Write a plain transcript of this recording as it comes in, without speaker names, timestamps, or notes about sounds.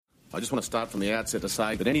I just want to start from the outset to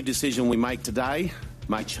say that any decision we make today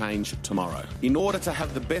may change tomorrow. In order to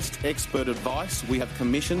have the best expert advice, we have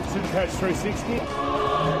commissioned Supercoach 360.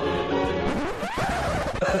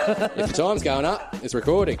 If the time's going up, it's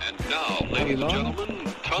recording. And now, ladies and gentlemen,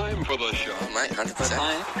 time for the show. Mate,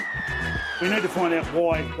 100%. We need to find out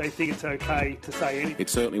why they think it's okay to say anything.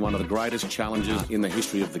 It's certainly one of the greatest challenges in the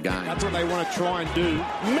history of the game. That's what they want to try and do.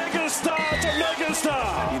 Megastar to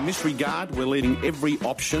megastar! In this regard, we're leaving every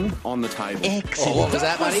option on the table. Excellent. What was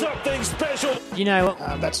that, buddy? Something special. You know,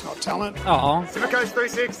 That's not talent. Supercoach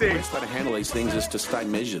 360. The best way to handle these things is to stay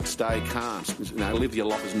measured, stay calm, live your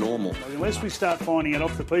life as normal. Unless we start finding it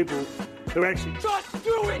off the people who actually just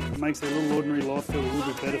do it, it makes their little ordinary life feel a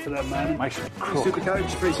little bit better for that moment. Makes it cool. Supercoach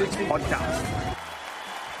 360 podcast.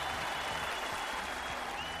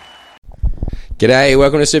 G'day,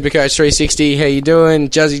 welcome to Supercoach 360. How you doing?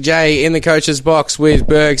 Juzzy J in the coach's box with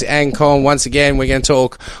Bergs and Con. Once again, we're going to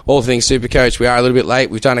talk all things Supercoach. We are a little bit late.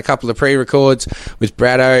 We've done a couple of pre-records with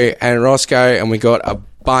Brado and Roscoe, and we got a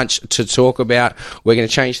bunch to talk about. We're going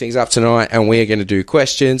to change things up tonight, and we're going to do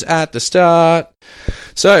questions at the start.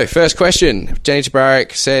 So, first question. Danny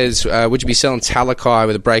Tabarek says, would you be selling Talakai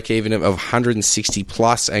with a break-even of 160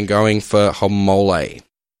 plus and going for Homole?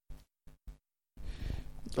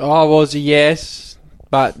 I was a yes,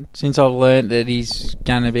 but since I've learned that he's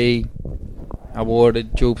going to be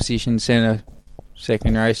awarded dual position centre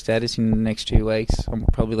second row status in the next 2 weeks, I'm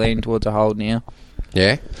probably leaning towards a hold now.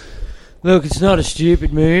 Yeah? look, it's not a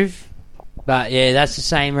stupid move, but yeah, that's the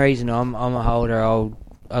same reason I'm a holder.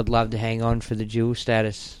 I'd love to hang on for the dual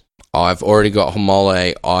status. I've already got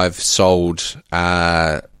Homole. I've sold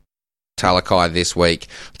Talakai this week.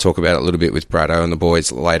 I'll talk about it a little bit with Brado and the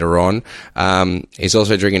boys later on. He's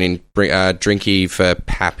also drinking in Drinky for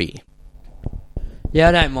Pappy. Yeah,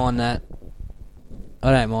 I don't mind that.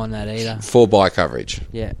 I don't mind that either. Full buy coverage.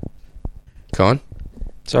 Yeah. Con?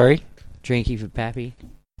 Sorry? Drinky for Pappy.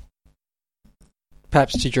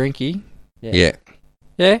 Perhaps to Drinky. Yeah.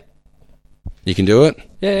 Yeah? You can do it?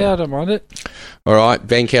 Yeah, I don't mind it. All right,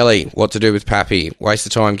 Ben Kelly, what to do with Pappy? Waste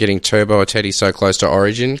of time getting Turbo or Teddy so close to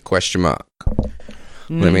Origin? Question mark.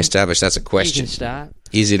 Let me establish that's a question. You can start.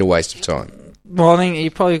 Is it a waste of time? Well, I think you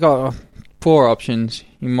probably got 4 options,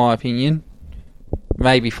 in my opinion.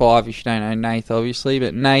 Maybe 5 if you don't know Nath, obviously.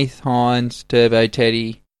 But Nath, Hines, Turbo,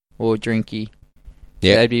 Teddy, or Drinky.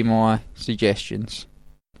 Yeah. That'd be my suggestions.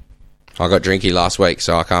 I got Drinky last week,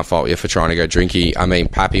 so I can't fault you for trying to go Drinky. I mean,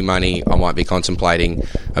 Pappy money, I might be contemplating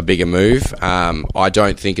a bigger move. I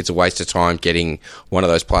don't think it's a waste of time getting one of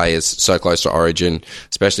those players so close to Origin,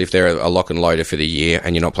 especially if they're a lock and loader for the year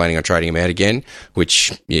and you're not planning on trading them out again,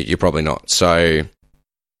 which you're probably not. So,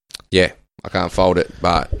 yeah, I can't fault it,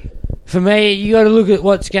 but... For me, you got to look at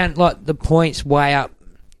what's going, like the points way up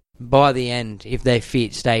by the end, if they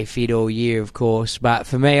stay fit all year, of course. But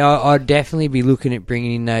for me, I'd definitely be looking at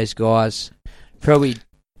bringing in those guys. Probably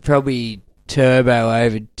Turbo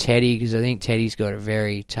over Teddy, because I think Teddy's got a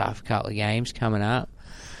very tough couple of games coming up.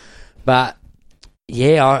 But,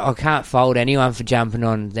 yeah, I can't fault anyone for jumping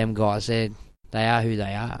on them guys. They are who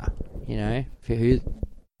they are, you know, for who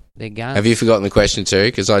they're going. Have you forgotten the question too?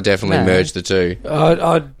 Because I definitely merged the two.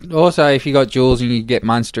 I'd also, if you got Jules and you get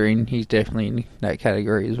Munster in, he's definitely in that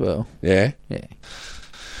category as well. Yeah? Yeah.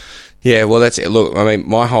 Yeah, well, that's it. Look, I mean,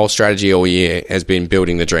 my whole strategy all year has been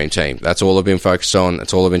building the dream team. That's all I've been focused on.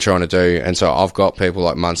 That's all I've been trying to do. And so I've got people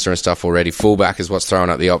like Munster and stuff already. Fullback is what's throwing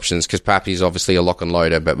up the options because Pappy's obviously a lock and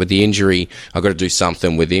loader, but with the injury, I've got to do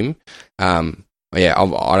something with him. Yeah,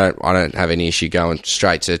 I don't have any issue going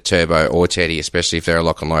straight to Turbo or Teddy, especially if they're a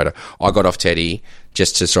lock and loader. I got off Teddy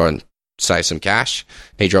just to try and save some cash.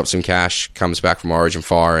 He drops some cash, comes back from Origin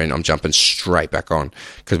fire, and I'm jumping straight back on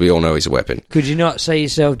because we all know he's a weapon. Could you not see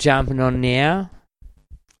yourself jumping on now?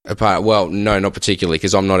 Well, no, not particularly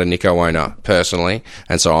because I'm not a Nico owner personally,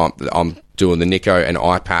 and so I'm doing the Nico and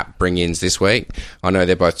IPAP bring-ins this week. I know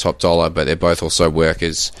they're both top dollar, but they're both also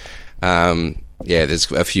workers. Yeah,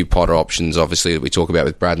 there's a few Potter options, obviously, that we talk about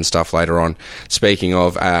with Brad and stuff later on. Speaking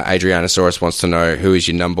of, Adrianasaurus wants to know who is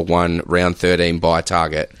your number 1 round 13 buy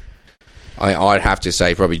target. I'd have to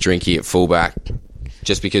say probably Drinky at fullback,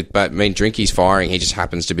 just because. But I mean, Drinky's firing; he just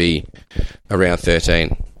happens to be around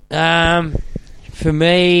 13. For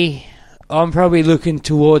me, I'm probably looking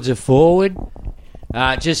towards a forward,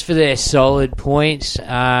 just for their solid points.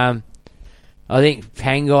 I think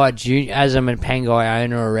Pangai Junior, as I'm a Pangai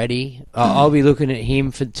owner already, I'll be looking at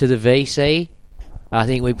him to the VC. I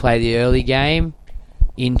think we play the early game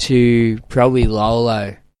into probably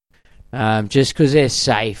Lolo, just because they're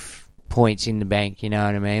safe points in the bank. You know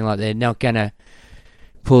what I mean? Like they're not gonna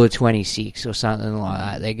pull a 26 or something like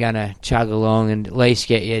that. They're going to chug along and at least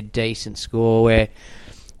get you a decent score where...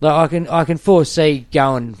 Like I can foresee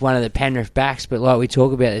going one of the Penrith backs, but like we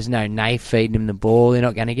talk about, there's no Nath feeding them the ball. They're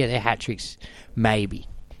not going to get their hat-tricks, maybe.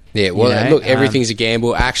 Yeah, well, look, everything's a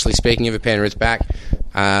gamble. Actually, speaking of a Penrith back,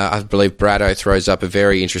 I believe Brado throws up a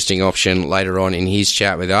very interesting option later on in his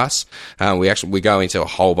chat with us. We go into a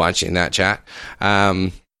whole bunch in that chat.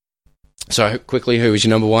 So, quickly, who was your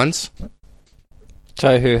number ones?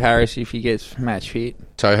 Tohu Harris if he gets match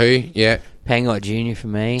fit. Tohu, yeah. Pangai Jr. for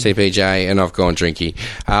me. TPJ, and I've gone Drinky.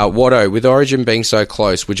 Watto, with Origin being so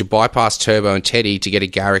close, would you bypass Turbo and Teddy to get a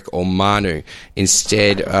Garrick or Manu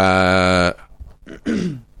instead? A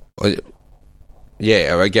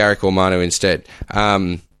Garrick or Manu instead.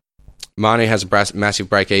 Manu has a massive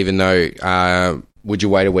break even though. Would you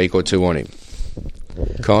wait a week or two on him?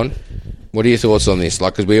 Con, what are your thoughts on this?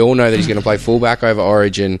 Like, because we all know that he's going to play fullback over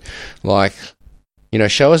Origin. Like,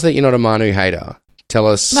 show us that you're not a Manu hater. Tell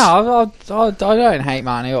us. No, I don't hate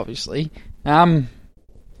Manu, obviously. I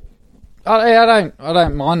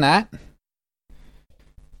don't mind that.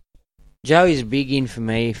 Joey's a big in for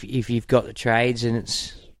me if you've got the trades and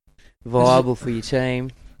it's viable for your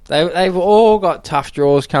team. They've all got tough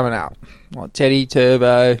draws coming up, like Teddy,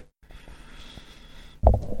 Turbo,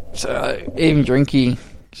 so even Drinky.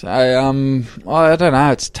 So I don't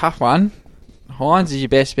know. It's a tough one. Hines is your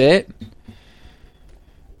best bet.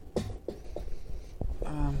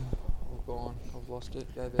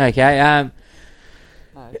 Okay.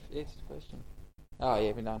 No, it's the question. Oh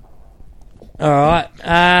yeah, we're done. All right.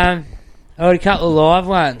 I got a couple of live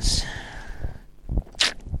ones.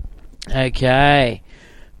 Okay.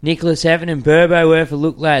 Nicholas Evan and Burbo worth a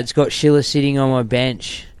look, lads. Got Schiller sitting on my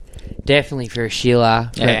bench. Definitely for a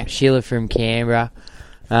Schiller. Yeah. Schiller from Canberra.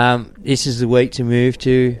 This is the week to move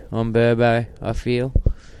to on Burbo, I feel,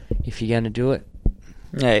 if you're going to do it.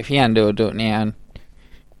 Yeah, if you're going to do it now.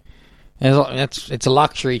 It's a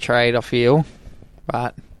luxury trade, I feel,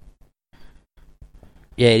 but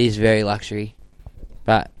yeah, it is very luxury.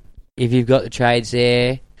 But if you've got the trades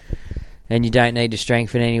there and you don't need to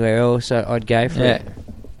strengthen anywhere else, I'd go for it.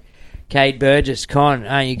 Cade Burgess, Con,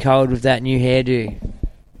 aren't you cold with that new hairdo?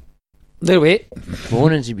 A little bit.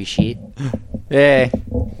 Mornings would be shit. Yeah,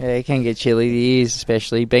 it can get chilly. The ears,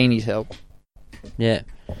 especially. Beanies help. Yeah.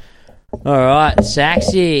 All right,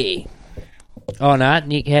 Saxy. Oh no,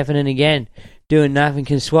 Nick Heffernan again. Doing nothing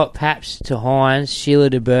can swap Paps to Hines, Schiller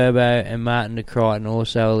to Burbo, and Martin to Crichton.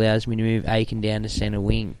 Also allows me to move Aiken down to centre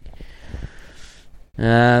wing.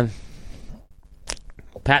 Paps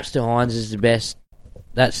to Hines is the best.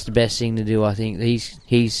 That's the best thing to do, I think.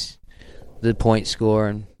 He's the point scorer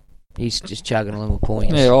and he's just chugging along with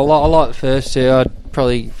points. Yeah, I like the first two. I'd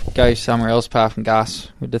probably go somewhere else apart from Gus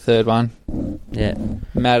with the third one. Yeah.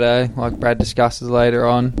 Maddo, like Brad discusses later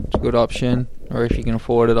on, it's a good option. Or if you can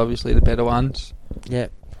afford it, obviously the better ones.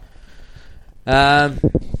 Yep. Yeah,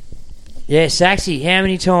 Saxy, how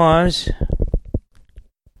many times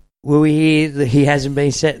will we hear that he hasn't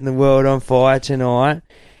been setting the world on fire tonight?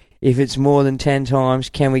 If it's more than 10 times,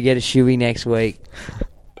 can we get a shoey next week?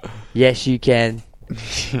 Yes, you can.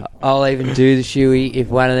 I'll even do the shoey if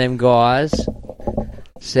one of them guys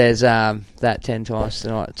says that 10 times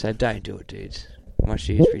tonight. So don't do it, dudes. My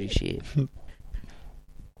shoe's pretty shit.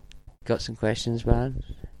 Got some questions, bud?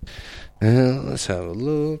 Let's have a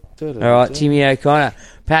look. All right, Timmy O'Connor.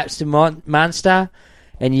 Paps to Munster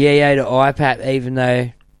and Yeo to IPAP, even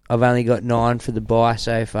though I've only got 9 for the buy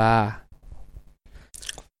so far.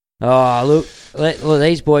 Oh, look,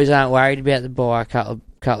 these boys aren't worried about the buy. A couple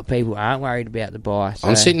of people aren't worried about the buy. So.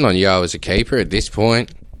 I'm sitting on Yo as a keeper at this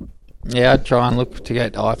point. Yeah, I'd try and look to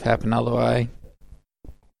get IPAP another way.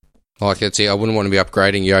 Like, that's it. I wouldn't want to be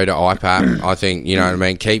upgrading Yo to IPAP. I think, you know what I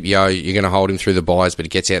mean, keep Yo. You're going to hold him through the buys, but he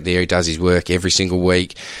gets out there, he does his work every single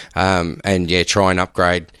week. And, yeah, try and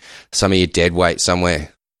upgrade some of your dead weight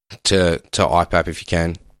somewhere to IPAP if you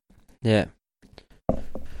can. Yeah.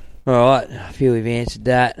 All right, I feel we've answered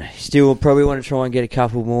that. Still probably want to try and get a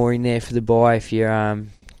couple more in there for the buy if you're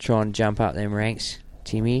trying to jump up them ranks,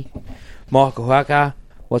 Timmy. Michael Hucker.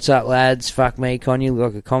 What's up, lads? Fuck me, Con, you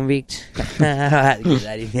look like a convict. I had to get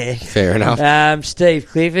that in there. Fair enough. Steve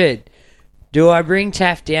Clifford. Do I bring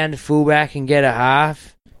Taft down to fullback and get a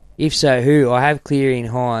half? If so, who? I have Cleary and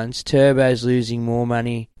Hines. Turbo's losing more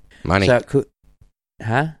money. Money. So it could...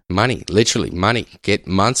 Huh? Money. Literally, money. Get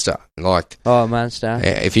Munster. Munster.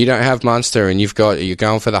 If you don't have Munster and you're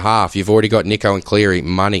going for the half, you've already got Nico and Cleary.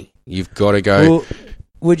 Money. You've got to go... Well,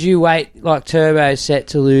 would you wait, like Turbo's set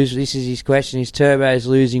to lose, this is his question, is Turbo's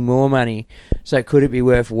losing more money, so could it be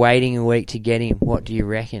worth waiting a week to get him? What do you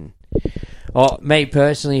reckon? Me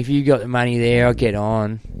personally, if you got the money there, I'll get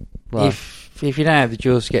on. Like, If you don't have the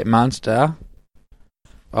jewels to get Munster,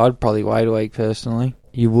 I'd probably wait a week personally.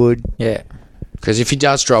 you would. Yeah. Because if he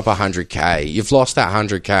does drop 100k, you've lost that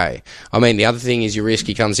 100k. I mean, the other thing is you risk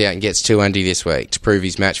he comes out and gets 200 this week to prove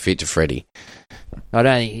he's match fit to Freddie. I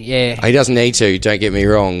don't think, yeah. He doesn't need to, don't get me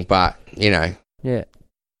wrong, but, you know. Yeah.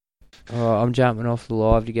 Oh, I'm jumping off the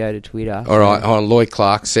live to go to Twitter. All right, Lloyd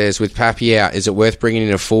Clark says, with Pappy out, is it worth bringing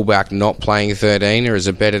in a fullback not playing 13, or is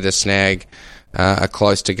it better to snag a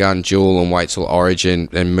close-to-gun duel and wait till Origin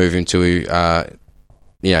and move him to,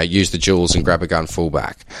 use the duels and grab a gun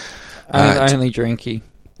fullback? Only Drinky.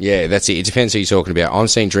 Yeah, that's it. It depends who you're talking about. I'm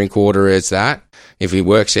seeing Drinkwater as that. If he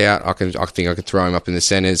works out, I think I could throw him up in the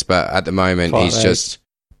centres, but at the moment, he's just...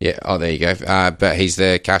 Yeah, there you go. But he's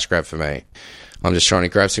the cash grab for me. I'm just trying to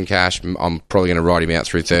grab some cash. I'm probably going to ride him out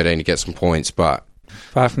through 13 to get some points, but...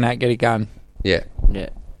 Apart from that, get a gun. Yeah. Yeah.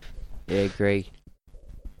 Yeah, agree.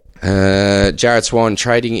 Jared Swan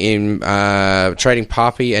trading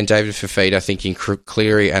Papi and David Fafita, thinking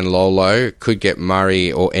Cleary and Lolo could get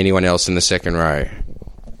Murray or anyone else in the second row.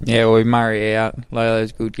 Yeah, well, Murray out.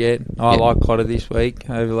 Lolo's good get. I like Cotter this week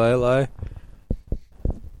over Lolo.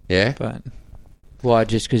 Yeah? But Why,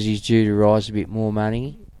 just because he's due to rise a bit more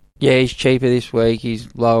money? yeah, he's cheaper this week.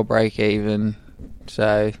 He's lower break even.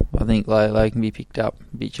 So I think Lolo can be picked up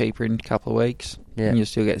a bit cheaper in a couple of weeks. Yeah. And you'll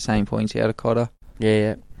still get the same points out of Cotter.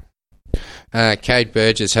 Yeah. Cade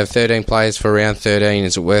Burgess have 13 players for round 13.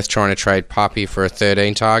 Is it worth trying to trade Papi for a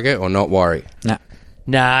 13 target or not worry?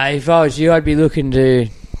 Nah, if I was you, I'd be looking to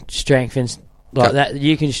strengthen like that.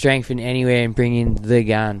 You can strengthen anywhere and bring in the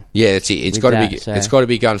gun. Yeah, that's it. It's got to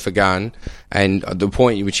be gun for gun. And the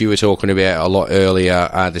point which you were talking about a lot earlier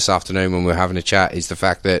this afternoon when we were having a chat is the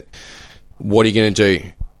fact that what are you going to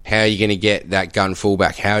do? How are you going to get that gun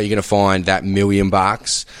fullback? How are you going to find that $1 million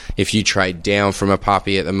if you trade down from a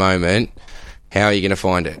Papi at the moment? How are you going to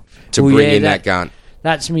find it to bring in that gun?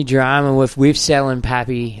 That's me drama with selling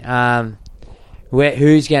Pappy.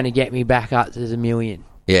 Who's going to get me back up to the $1 million?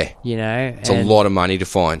 Yeah, you know, it's a lot of money to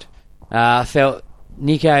find. I felt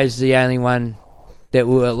Nico's the only one that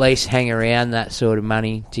will at least hang around that sort of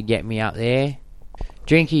money to get me up there.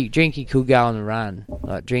 Drinky could go on the run.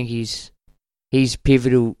 Like Drinky's. He's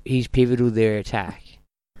pivotal their attack.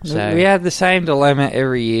 So we have the same dilemma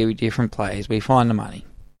every year with different players. We find the money.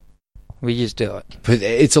 We just do it. But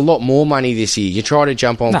it's a lot more money this year. You try to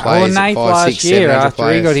jump on players Nate at 5, 6, 700 after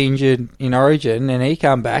players. he got injured in Origin and he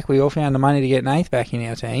come back, we all found the money to get Nath back in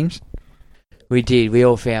our teams. We did. We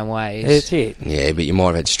all found ways. That's it. Yeah, but you might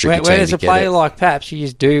have had to strip your team Where there's to a get player it. like Paps, you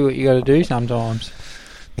just do what you got to do sometimes.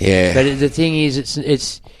 Yeah. But the thing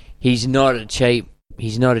is, he's not a cheap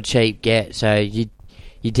get. So you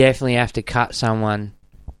definitely have to cut someone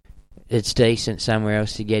that's decent somewhere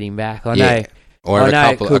else to get him back. I know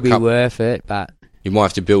it could be worth it, but you might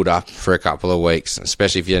have to build up for a couple of weeks,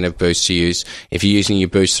 especially if you don't have boosts to use. If you're using your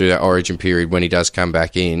boost through that Origin period when he does come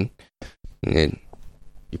back in, then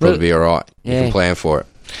you'll probably be all right. You can plan for it.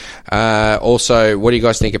 Also, what do you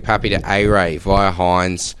guys think of Pappy to A-Ray via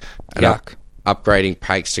Hines and upgrading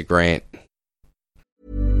Pakes to Grant?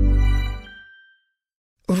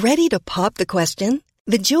 Ready to pop the question?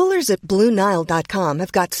 The jewelers at BlueNile.com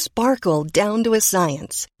have got sparkle down to a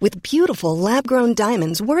science with beautiful lab-grown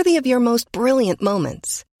diamonds worthy of your most brilliant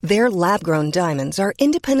moments. Their lab-grown diamonds are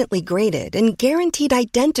independently graded and guaranteed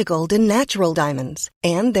identical to natural diamonds,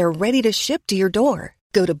 and they're ready to ship to your door.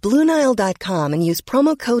 Go to BlueNile.com and use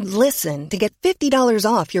promo code LISTEN to get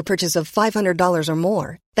 $50 off your purchase of $500 or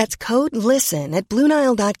more. That's code LISTEN at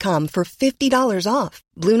BlueNile.com for $50 off.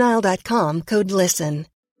 BlueNile.com, code LISTEN.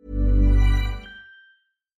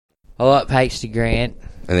 I like Pakes to Grant.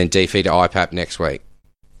 And then DP to IPAP next week.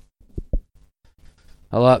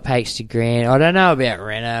 I like Pakes to Grant. I don't know about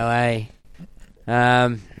Renault,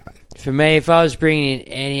 For me, if I was bringing in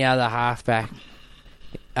any other halfback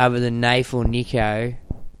other than Nath or Nico,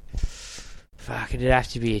 it'd have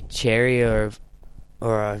to be a Cherry or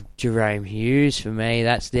a Jerome Hughes for me.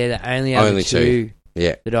 They're the only other two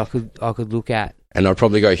that I could look at. And I'd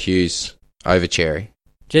probably go Hughes over Cherry.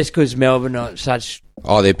 Just because Melbourne are such...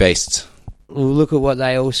 Oh, they're beasts. Well, look at what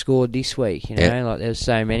they all scored this week, you know? Like, there's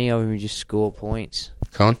so many of them who just score points.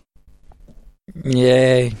 Con?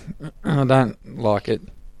 Yeah, I don't like it.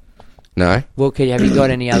 No? Well, have you got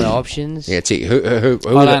any other options? Yeah, who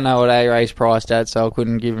I don't know what A-Ray's priced at, so I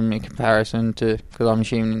couldn't give him a comparison to... Because I'm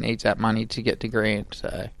assuming he needs that money to get to Grant,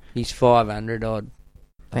 so... He's 500 odd.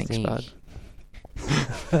 Thanks, bud.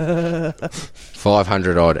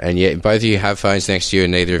 500 odd, and yet both of you have phones next to you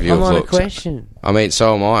and neither of you have looked. I'm on a question. I mean,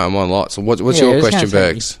 so am I. I'm on lots. What's your question,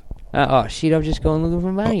 Bergs? Shit, I've just gone looking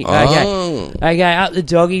for money. Oh. Okay, up the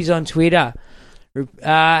doggies on Twitter.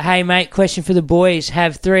 Hey, mate, question for the boys.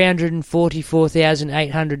 Have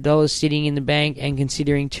 $344,800 sitting in the bank and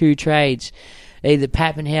considering 2 trades. Either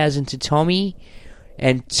Pappenhausen to Tommy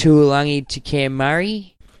and Tuolungi to Cam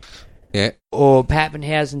Murray. Yeah. Or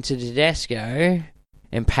Pappenhausen to Tedesco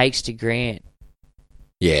and Pakes to Grant.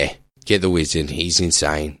 Yeah. Get the Wizard. He's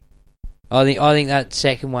insane. I think that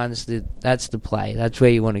second one's that's the play. That's where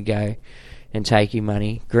you want to go and take your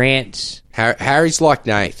money. Grant's Harry's like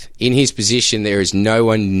Nath. In his position, there is no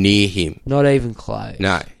one near him. not even close.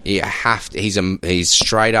 No, you have to. He's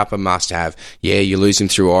straight up a must-have. Yeah, you lose him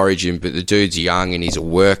through Origin, but the dude's young and he's a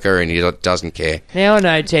worker and he doesn't care. Now I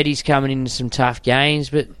know Teddy's coming into some tough games,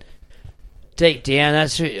 but deep down, I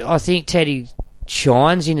think Teddy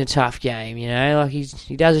shines in a tough game. You know, like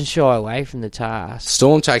he doesn't shy away from the task.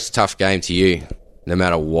 Storm takes a tough game to you, no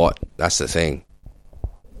matter what. That's the thing.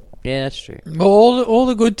 Yeah, that's true. Well, all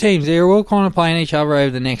the good teams, they're all kind of playing each other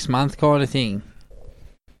over the next month kind of thing.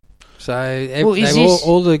 So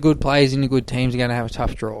all the good players in the good teams are going to have a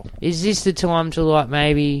tough draw. Is this the time to like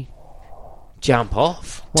maybe jump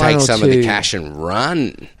off? Take some of the cash and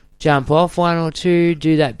run. Jump off 1 or 2,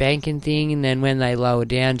 do that banking thing, and then when they lower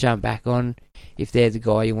down, jump back on if they're the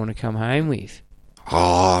guy you want to come home with.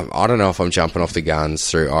 Oh, I don't know if I'm jumping off the guns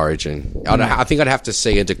through Origin. I think I'd have to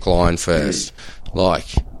see a decline first.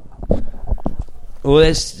 Well,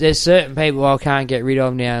 there's certain people I can't get rid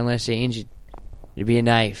of now unless they're injured. It'd be a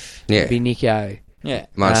Naif. Yeah. It'd be Nico. Yeah.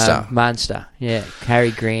 Munster. Yeah.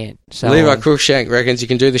 Harry Grant. So Levi Cruikshank reckons you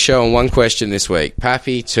can do the show on one question this week.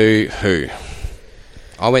 Pappy to who?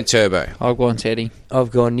 I went Turbo. I've gone Teddy.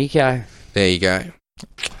 I've gone Nico. There you go.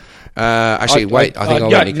 I think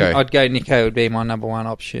I'll go Nico. I'd go Nico would be my number one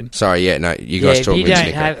option. Sorry, no, you guys talk with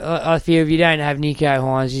Nico. I feel if you don't have Nico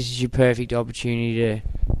Hines, this is your perfect opportunity to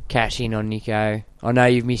cash in on Nico. I know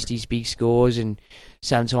you've missed his big scores, and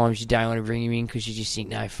sometimes you don't want to bring him in because you just think,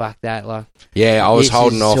 no, fuck that. Like, yeah, I was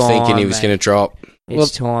holding off thinking he was going to drop.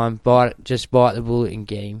 It's time. Just bite the bullet and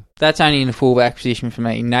get him. That's only in the fullback position for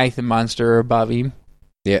me. Nathan Munster are above him.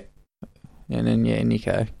 Yeah. And then,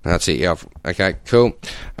 Nico. That's it, yeah. Okay, cool.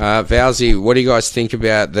 Valsy, what do you guys think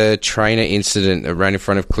about the trainer incident that ran in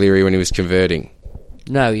front of Cleary when he was converting?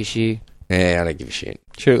 No issue. Yeah, I don't give a shit.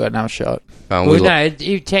 Should have got another shot.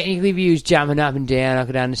 If technically if he was jumping up and down, I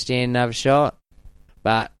could understand another shot.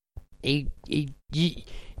 But you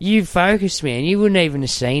focused, man. You wouldn't even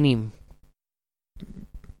have seen him.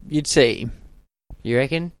 You'd see him. You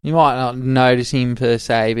reckon? You might not notice him per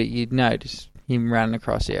se, but you'd notice him running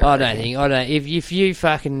across there. I don't. If you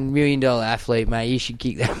fucking $1 million athlete, mate, you should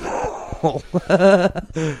kick that ball.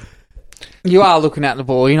 You are looking at the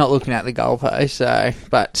ball. You're not looking at the goalpost. So,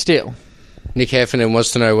 but still. Nick Heffernan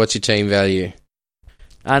wants to know what's your team value.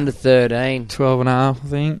 Under 13, 12.5, I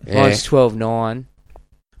think. Yeah. Mine's 12.9.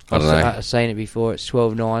 I don't know. I've seen it before. It's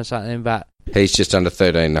 12.9 something, but he's just under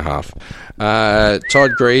 13.5.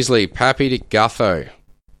 Todd Greasley, Pappy to Gutho.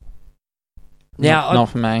 Now, not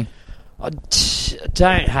for me. I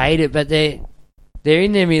don't hate it, but they're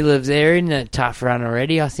in the middle of they're in a tough run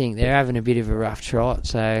already. I think they're having a bit of a rough trot,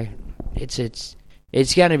 so it's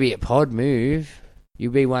going to be a pod move.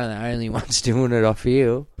 You'll be one of the only ones doing it, I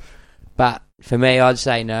feel. But for me, I'd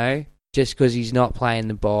say no, just because he's not playing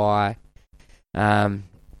the bye. I'd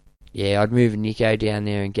move Nico down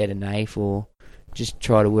there and get a Naif, or just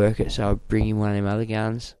try to work it. So I'd bring in one of them other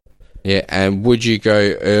guns. Yeah, and would you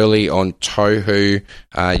go early on Tohu?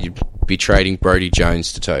 You'd be trading Brodie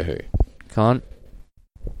Jones to Tohu. Can't.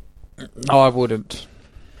 I wouldn't.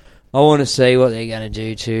 I want to see what they're going to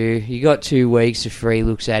do too. You got 2 weeks of free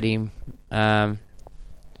looks at him.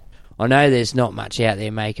 I know there's not much out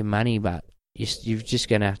there making money, but you're just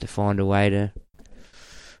going to have to find a way to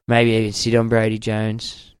maybe even sit on Brodie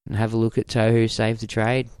Jones and have a look at Tohu, save the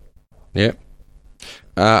trade. Yep.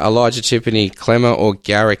 Elijah Tippany, Clemmer or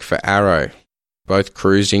Garrick for Arrow? Both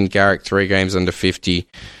cruising. Garrick 3 games under 50,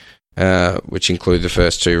 which include the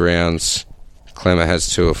first 2 rounds. Clemmer has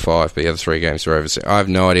 2 of 5, but the other 3 games are over. I have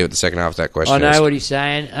no idea what the second half of that question is. I know what he's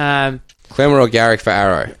saying. Clemmer or Garrick for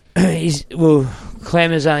Arrow?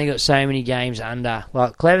 Clemmer's only got so many games under.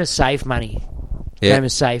 Like, Clemmer's safe money. Yeah.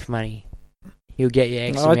 Clemmer's safe money. He'll get you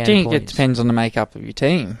X amount of I think points. it depends on the makeup of your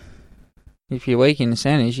team. If you're weak in the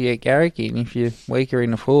centres, you get Garrick in. If you're weaker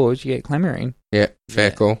in the forwards, you get Clemmer in. Yeah,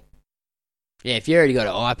 fair call. Yeah, if you already got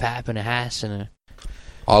an IPAP and a Haas and a...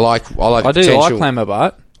 I do like Clemmer,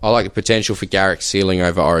 but I like the potential for Garrick sealing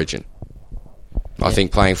over Origin. Yeah. I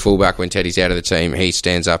think playing fullback when Teddy's out of the team, he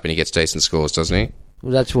stands up and he gets decent scores, doesn't he?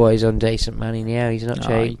 Well, that's why he's on decent money now. He's not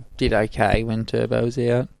cheap. He did okay when Turbo was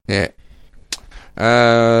out. Yeah.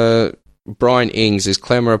 Brian Ings, is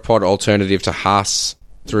Clemmer a pod alternative to Haas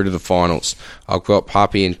through to the finals? I've got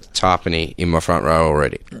Papi and Tarpany in my front row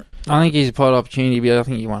already. I think he's a pod opportunity, but I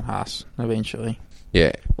think you want Haas eventually.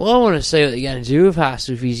 Yeah. Well, I want to see what they're going to do with Haas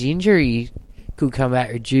with his injury. He could come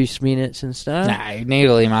back, reduce minutes and stuff. No,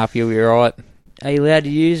 needle him up, he'll be right. Are you allowed to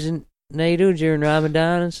use a needle during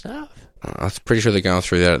Ramadan and stuff? I'm pretty sure they're going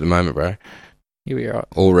through that at the moment, bro. He'll be right.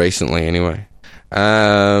 All recently, anyway.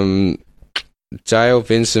 Dale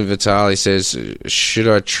Vincent Vitali says, should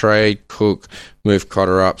I trade Cook, move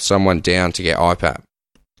Cotter up, someone down to get IPAP?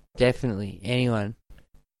 Definitely. Anyone.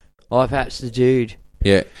 IPAP's the dude.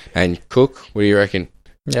 Yeah. And Cook, what do you reckon?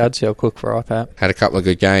 Yeah, I'd sell Cook for IPAP. Had a couple of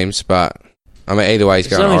good games, but I mean, either way, he's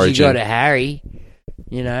going to Origin. As long as you got a Harry,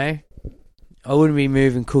 you know, I wouldn't be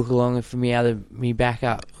moving Cook along for me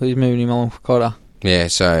backup. Who's moving him along for Cotter? Yeah,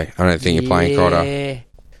 so I don't think you're playing Cotter. Yeah,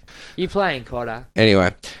 you're playing Cotter.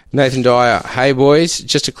 Anyway, Nathan Dyer. Hey, boys,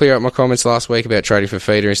 just to clear up my comments last week about trading for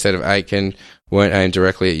Feeder instead of Aitken weren't aimed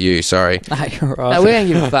directly at you, sorry. No, you're right. No, we don't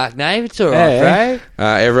give a fuck, Dave. It's all right, bro.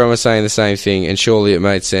 Everyone was saying the same thing, and surely it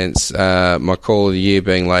made sense. My call of the year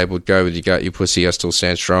being labelled, go with your gut, you pussy, I still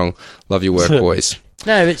stand strong. Love your work, boys.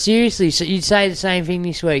 No, but seriously, so you'd say the same thing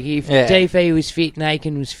this week. If DP was fit and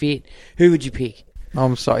Aiken was fit, who would you pick?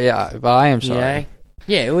 I'm sorry, yeah, but I am sorry.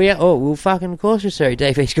 You know? Yeah, well, fucking of course we're sorry.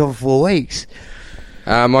 DP's gone for 4 weeks.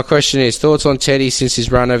 My question is, thoughts on Teddy since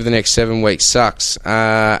his run over the next 7 weeks sucks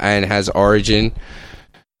and has Origin.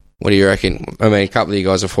 What do you reckon? I mean, a couple of you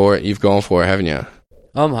guys are for it. You've gone for it, haven't you?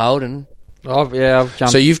 I'm holding. I've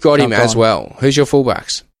jumped. So you've got him as well. Who's your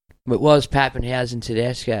fullbacks? It was Pappenhausen,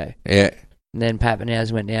 Tedesco. Yeah. And then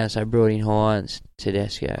Pappenhausen went down, so I brought in Hines,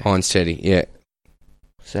 Tedesco. Hines, Teddy, yeah.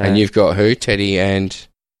 So, and you've got who? Teddy and...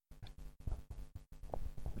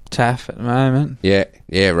 Taff at the moment. Yeah,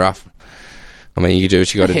 rough. I mean, you do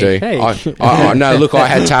what you got to do. Hey. No, look, I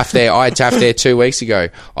had Taff there. I had Taff there 2 weeks ago.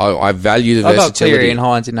 I value the I've versatility. got Cleary and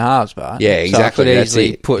Hines in the halves, but yeah, exactly. So I could That's easily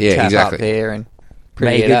it. put Taff up there and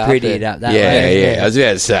pretty it up that way. Yeah. I was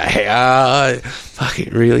about to say, fuck,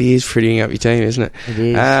 it really is prettying up your team, isn't it? It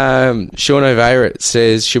is. Sean O'Veirett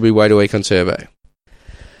says, should we wait a week on Turbo?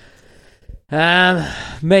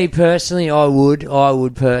 Me personally, I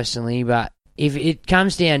would personally, but if it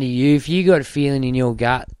comes down to you, if you got a feeling in your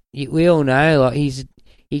gut, we all know like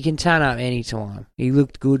he can turn up any time. He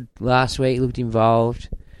looked good last week. He looked involved.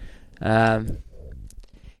 For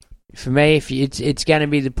me, if it's going to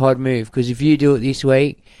be the pod move, because if you do it this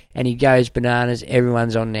week and he goes bananas,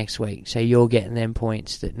 everyone's on next week. So you're getting them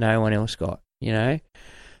points that no one else got. You know,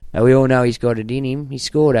 and we all know he's got it in him. He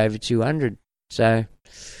scored over 200. So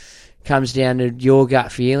comes down to your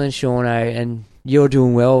gut feeling, Shauno, and you're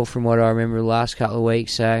doing well from what I remember the last couple of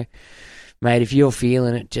weeks. So, mate, if you're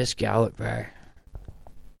feeling it, just go it, bro.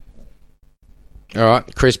 All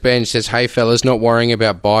right. Chris Benj says, hey, fellas, not worrying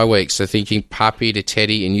about bye weeks, so thinking Puppy to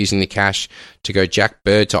Teddy and using the cash to go Jack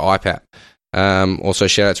Bird to IPAP. Also,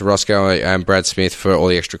 shout out to Roscoe and Brad Smith for all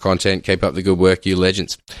the extra content. Keep up the good work, you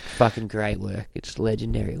legends. Fucking great work. It's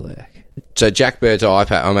legendary work. So, Jack Bird to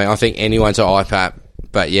IPAP. I mean, I think anyone to IPAP,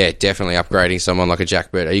 but yeah, definitely upgrading someone like a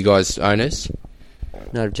Jack Bird. Are you guys owners?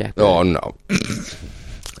 Not a Jack Bird. Oh, no.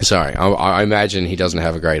 Sorry. I imagine he doesn't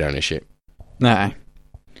have a great ownership. No.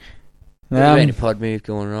 There's been a pod move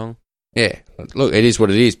going wrong. Yeah. Look, it is what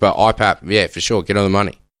it is, but IPAP, yeah, for sure. Get on the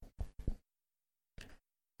money.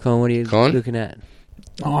 Con, what are you looking at?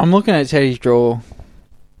 Oh, I'm looking at Teddy's draw.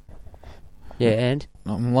 Yeah, and?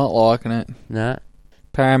 I'm not liking it. No.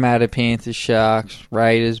 Parramatta, Panthers, Sharks,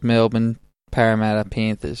 Raiders, Melbourne, Parramatta,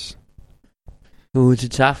 Panthers. Ooh, it's a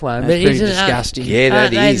tough one. That's but pretty disgusting. Yeah,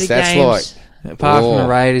 that is. That's games, like... Apart from the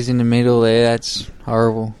Raiders in the middle there, that's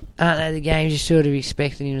horrible. Aren't they the games you're sort of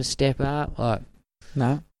expecting him to step up? Like,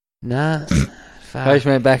 No. nah. I just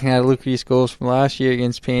went back and had a look at his scores from last year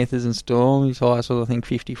against Panthers and Storm. His highest was, I think,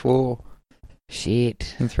 54.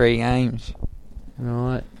 Shit. In 3 games.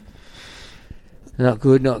 Right. Not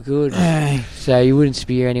good, not good. So you wouldn't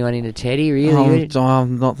spear anyone into Teddy, really?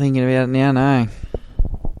 I'm not thinking about it now, no.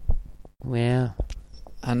 Wow.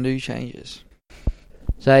 Undo changes.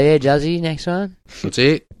 So, yeah, Juzzy, next one? That's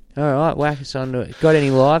it. All right, whack us on to it. Got any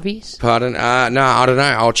liveys? Pardon? No, I don't know.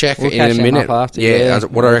 I'll check We'll in a minute. After,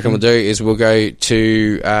 What I reckon we'll do is we'll go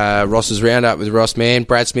to Ross's Roundup with Ross Mann.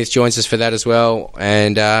 Brad Smith joins us for that as well.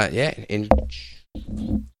 And,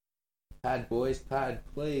 Pad, boys, pad,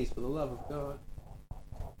 please, for the love of God.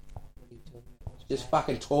 Just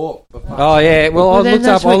fucking talk. Oh, yeah. Well, I looked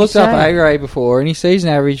up saying. A-Ray before, and his season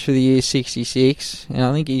average for the year is 66. And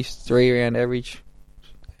I think he's 3-round average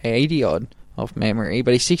 80-odd off memory.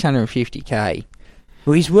 But he's 650k.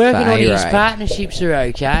 Well, he's working on his A-Ray. partnerships are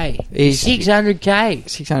okay. He's 600k.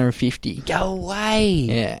 650. Go away.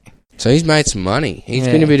 Yeah. So he's made some money. He's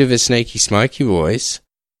Yeah. been a bit of a sneaky smoky, boys.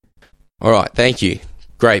 All right, thank you.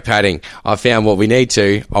 Great padding. I found what we need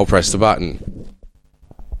to. I'll press the button.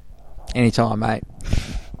 Anytime, mate.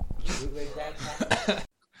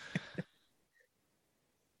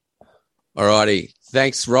 Alrighty.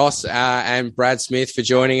 Thanks, Ross and Brad Smith, for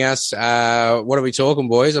joining us. What are we talking,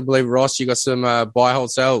 boys? I believe, Ross, you got some buy,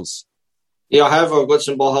 hold, sells. Yeah, I have. I've got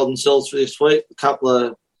some buy, hold and sells for this week. A couple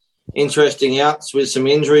of interesting outs with some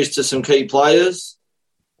injuries to some key players.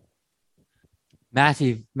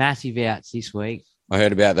 Massive outs this week. I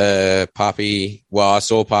heard about the puppy. Well, I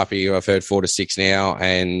saw puppy. I've heard 4 to 6 now,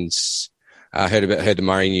 and I heard the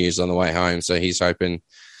Murray news on the way home. So he's hoping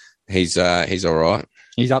he's all right.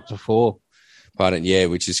 He's up to 4. But yeah,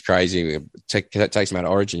 which is crazy. That takes him out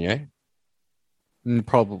of Origin, yeah.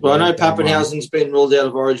 Probably. Well, I know Pappenhausen's been ruled out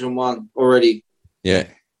of Origin 1 already. Yeah.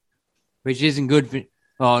 Which isn't good for...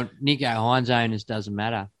 Well, Nico Hines owners doesn't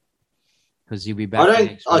matter. Because he'll be back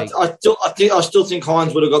next week. I still think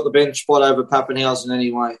Hines would have got the bench spot over Pappenhausen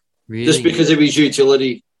anyway. Really? Just because of his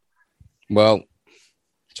utility. Well,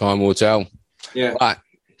 time will tell. Yeah. But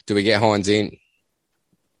do we get Hines in?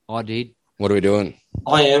 I did. What are we doing?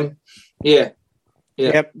 I am. Yeah.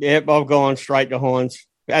 Yep. I've gone straight to Hines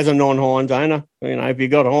as a non-Hines owner. You know, if you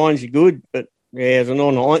got Hines, you're good. But yeah, as a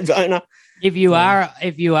non-Hines owner, If you are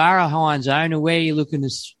a Hines owner, where are you looking to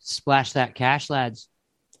splash that cash, lads?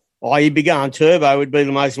 you'd be going turbo would be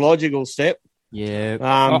the most logical step. Yeah.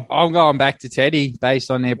 I'm going back to Teddy based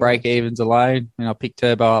on their break evens alone, and I'll pick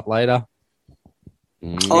Turbo up later.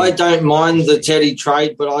 I don't mind the Teddy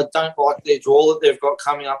trade, but I don't like their draw that they've got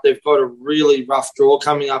coming up. They've got a really rough draw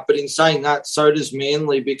coming up. But in saying that, so does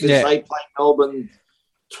Manly because they play Melbourne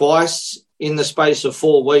twice in the space of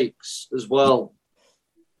 4 weeks as well.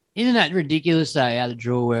 Isn't that ridiculous, though, how the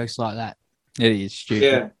draw works like that? It is stupid.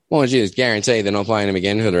 Yeah. Well, it's guaranteed they're not playing him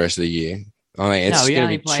again for the rest of the year. I mean, it's you going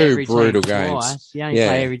only to be play 2 every brutal team games. twice. You only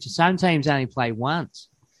play some teams only play once,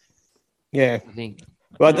 Yeah. I think.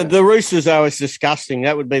 But the Roosters, though, is disgusting.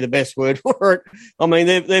 That would be the best word for it. I mean,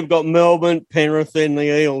 they've got Melbourne, Penrith, and the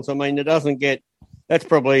Eels. I mean, it doesn't get – that's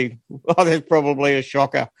probably a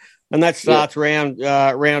shocker. And that starts round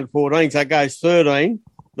 14. So it goes 13,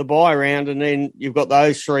 the bye round, and then you've got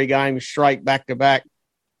those 3 games straight back-to-back.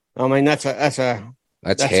 I mean, that's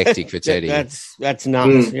hectic for Teddy. That's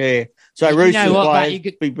nuts, yeah. So Roosters players you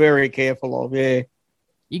could be very careful of, yeah.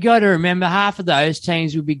 You got to remember, half of those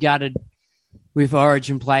teams would be gutted with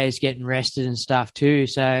Origin players getting rested and stuff too.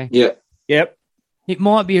 So Yep. it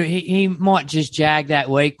might be he might just jag that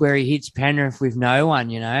week where he hits Penrith with no one,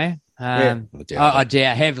 you know. I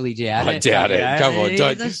heavily doubt it. I doubt it. You know, Come on,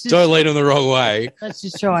 don't lead them the wrong way. Let's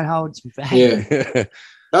just try and hold some back. Yeah.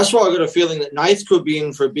 That's why I got a feeling that Nath could be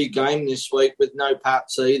in for a big game this week with no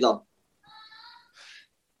Paps either.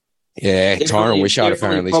 Yeah, Tyron Wishart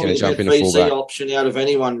apparently is going to jump in the VC fullback. option out of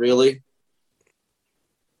anyone, really.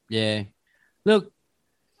 Yeah. Look,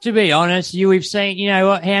 to be honest, we've seen, you know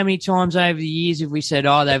what, how many times over the years have we said,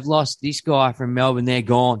 they've lost this guy from Melbourne, they're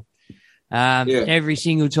gone. Every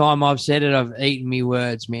single time I've said it, I've eaten me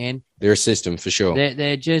words, man. They're a system for sure.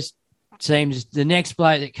 They're just seems the next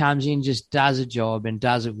bloke that comes in just does a job and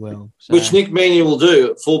does it well. So, Which Nick Meaney will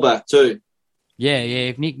do at fullback too. Yeah.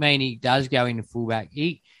 If Nick Meaney does go into fullback,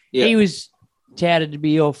 he was touted to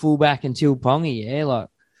be your fullback until Ponga,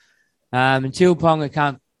 until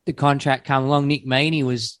Ponga the contract come along, Nick Meaney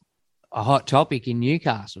was a hot topic in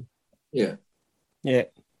Newcastle. Yeah.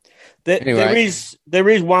 There is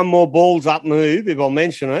one more balls up move, if I'll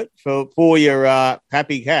mention it, for your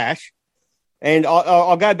Pappy Cash. And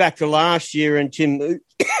I'll go back to last year and Tim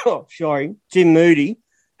Moody.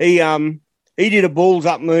 He did a balls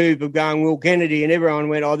up move of going Will Kennedy, and everyone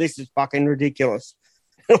went, this is fucking ridiculous.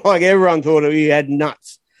 Like everyone thought he had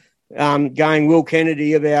nuts going Will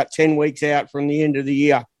Kennedy about 10 weeks out from the end of the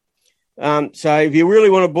year. So if you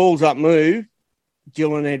really want a balls up move,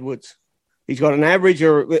 Dylan Edwards. He's got an average,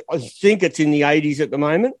 or I think it's in the 80s at the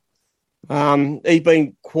moment. He's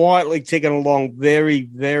been quietly ticking along very,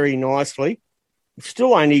 very nicely.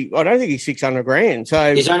 Still I don't think he's 600 grand.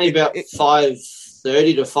 So he's only about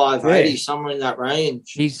 530 to 580, somewhere in that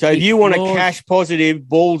range. So if you want a cash positive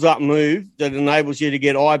balls up move that enables you to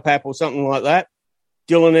get IPAP or something like that,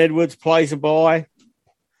 Dylan Edwards plays a buy.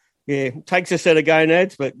 Yeah, takes a set of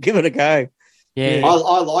gonads, but give it a go. Yeah,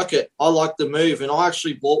 I like it. I like the move, and I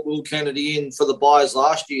actually bought Will Kennedy in for the buys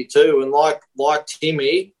last year too. And like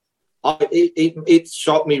Timmy, it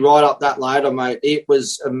shot me right up that ladder, mate. It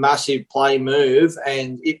was a massive play move,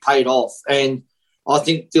 and it paid off. And I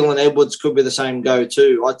think Dylan Edwards could be the same go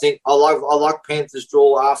too. I think I like Panthers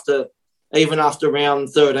draw even after round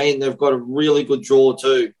 13. They've got a really good draw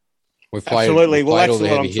too. We've played all the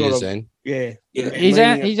heavy hitters then. Yeah. He's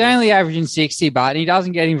only averaging 60, but he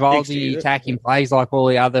doesn't get involved in the attacking plays like all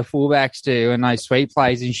the other fullbacks do and those sweep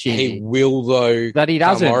plays and shit. He will, though, but he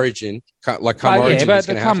doesn't. Come Origin.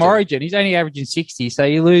 Come Origin, he's only averaging 60, so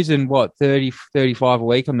you're losing, 30, 35 a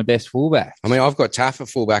week on the best fullback. I mean, I've got Taff at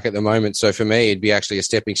fullback at the moment, so for me, it'd be actually a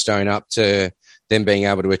stepping stone up to them being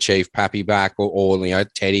able to achieve Pappy back or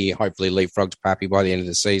Teddy, hopefully leapfrog to Pappy by the end of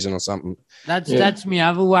the season or something. That's my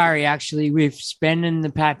other worry, actually, with spending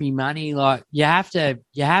the Pappy money. Like, you have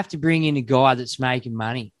to bring in a guy that's making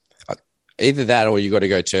money. Either that or you got to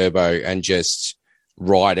go turbo and just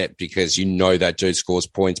ride it because you know that dude scores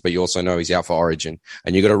points, but you also know he's out for Origin.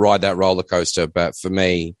 And you got to ride that roller coaster. But for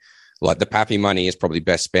me, like the Pappy money is probably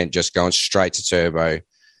best spent just going straight to turbo.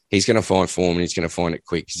 He's going to find form and he's going to find it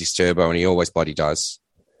quick because he's turbo and he always bloody does.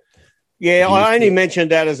 Yeah, I only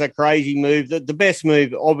mentioned that as a crazy move. The best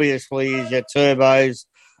move, obviously, is your turbos,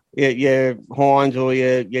 your Hines or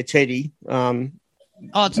your Teddy.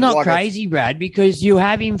 It's not crazy, Brad, because you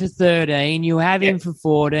have him for 13, you have him for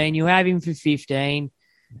 14, you have him for 15.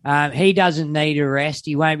 He doesn't need a rest.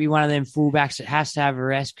 He won't be one of them fullbacks that has to have a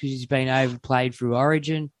rest because he's been overplayed through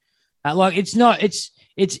Origin. It's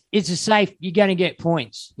a safe. You're going to get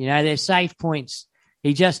points. You know, they're safe points.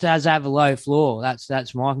 He just does have a low floor.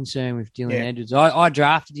 That's my concern with Dylan Edwards. I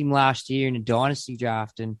drafted him last year in a dynasty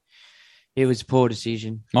draft, and it was a poor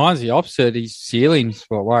decision. Mine's the opposite. His ceiling's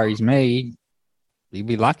what worries me. He'd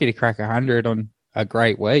be lucky to crack 100 on a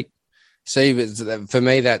great week. See, for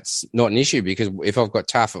me, that's not an issue because if I've got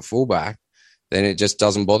Taff at fullback, then it just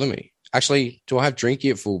doesn't bother me. Actually, do I have Drinky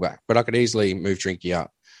at fullback? But I could easily move Drinky up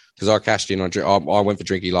because I cashed in on. I went for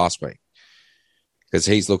Drinky last week because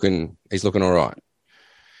he's looking all right.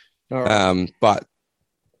 But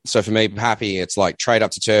so for me, Happy, it's like trade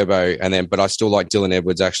up to turbo but I still like Dylan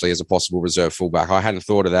Edwards actually as a possible reserve fullback. I hadn't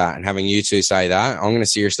thought of that. And having you two say that, I'm going to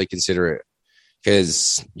seriously consider it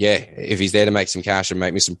because, if he's there to make some cash and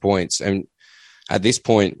make me some points. And at this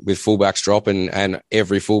point with fullbacks dropping and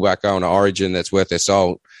every fullback going to Origin that's worth their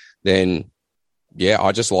salt, then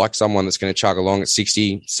I just like someone that's going to chug along at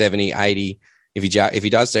 60, 70, 80. If he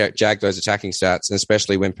does jag those attacking stats, and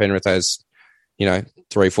especially when Penrith has,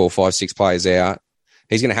 3, 4, 5, 6 players out,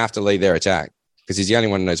 he's going to have to lead their attack because he's the only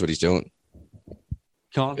one who knows what he's doing.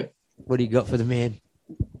 Con, what do you got for the man?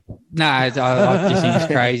 No, I just think it's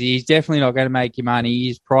crazy. He's definitely not going to make you money.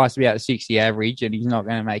 He's priced about a 60 average, and he's not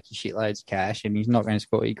going to make you shitloads of cash, and he's not going to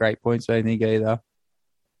score you great points, I don't think, either.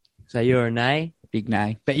 So you're a nay? Big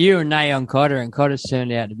nay. But you're a nay on Cotter, and Cotter's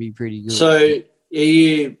turned out to be pretty good. So are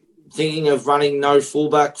you thinking of running no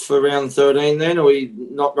fullback for round 13 then, or are you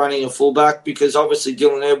not running a fullback? Because obviously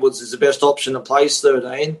Dylan Edwards is the best option to place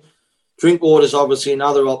 13. Drinkwater's obviously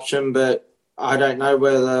another option, but I don't know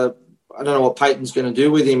what Payton's going to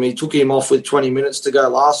do with him. He took him off with 20 minutes to go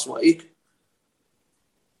last week.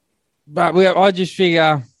 But I just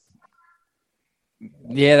figure,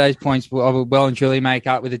 those points I will well and truly make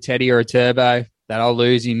up with a Teddy or a Turbo that I'll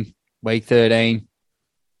lose in week 13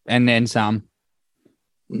 and then some.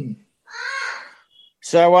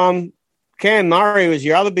 So, Cam Murray was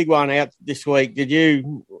your other big one out this week.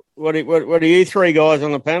 What are you three guys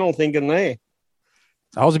on the panel thinking there?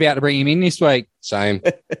 I was about to bring him in this week. Same.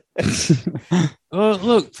 Well,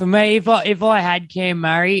 look, for me, if I had Cam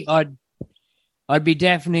Murray, I'd be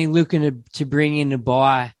definitely looking to bring in a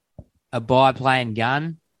buy playing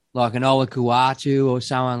gun, like an Ola Kuatu or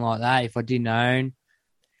someone like that if I didn't own,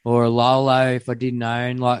 or a Lolo if I didn't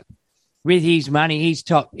own. Like, with his money, he's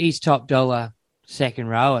top dollar second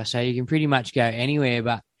rower, so you can pretty much go anywhere.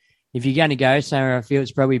 But if you're going to go somewhere, I feel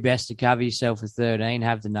it's probably best to cover yourself with 13,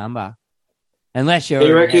 have the number. Unless you're...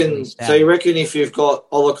 So you reckon if you've got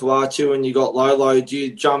Ola Kuatu and you got Lolo, do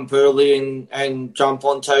you jump early and jump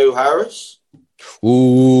on Tohu Harris?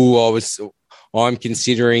 Ooh, I'm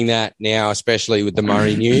considering that now, especially with the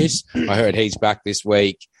Murray news. I heard he's back this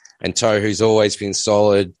week, and Tohu's always been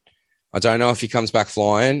solid. I don't know if he comes back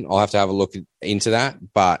flying. I'll have to have a look into that,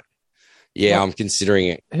 but I'm considering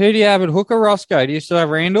it. Who do you have at hooker, Roscoe? Do you still have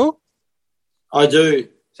Randall? I do.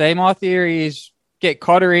 So my theory is get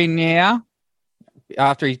Cotter in now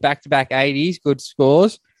after his back-to-back 80s, good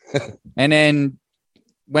scores. And then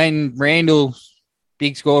when Randall's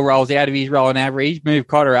big score rolls out of his rolling average, move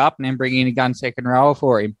Cotter up and then bring in a gun second rower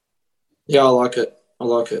for him. Yeah, I like it.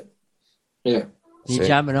 Yeah. You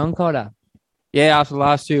jumping on Cotter? Yeah, after the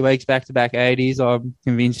last 2 weeks, back-to-back 80s, I'm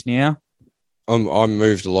convinced now. I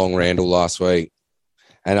moved along Randall last week.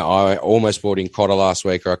 And I almost bought in Cotter last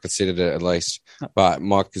week, or I considered it at least. But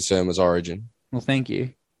my concern was Origin. Well, thank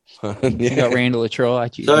you. Yeah. You got Randall a try.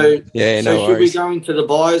 So no should we worries. go into the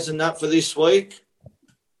buys and that for this week?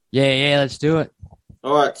 Yeah, let's do it.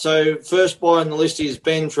 All right, so first buy on the list is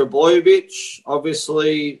Ben Trebojevic.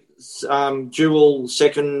 Obviously, dual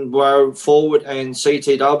second row forward and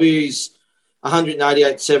CTW. He's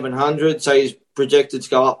 188,700, so he's projected to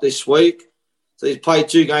go up this week. So he's played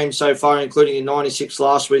 2 games so far, including a 96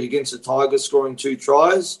 last week against the Tigers, scoring 2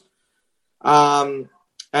 tries.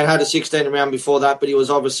 And had a 16 round before that, but he was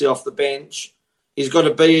obviously off the bench. He's got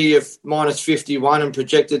a BE of -51 and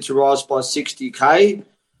projected to rise by 60K.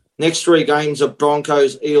 Next 3 games are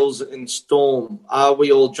Broncos, Eels, and Storm. Are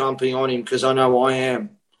we all jumping on him? Because I know I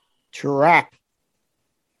am. Trap.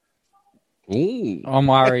 Ooh. I'm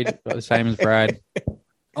worried, but the same as Brad.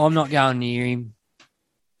 I'm not going near him,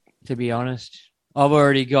 to be honest. I've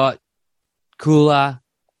already got Kula,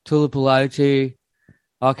 Tulipulotu.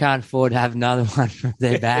 I can't afford to have another one from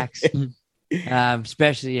their backs.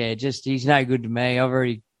 Especially, just he's no good to me. I've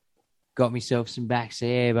already got myself some backs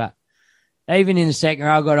there, but even in the second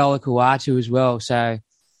row, I got Ola Kawatu as well. So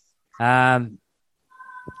I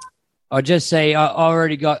just say I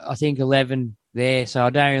already got, I think, 11 there, so I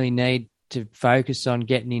don't really need to focus on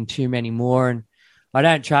getting in too many more, and I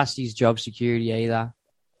don't trust his job security either.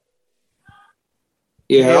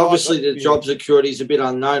 Yeah, obviously the job security is a bit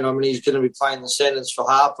unknown. I mean, he's going to be playing the centres for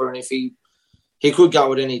Harper, and if he could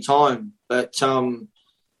go at any time. But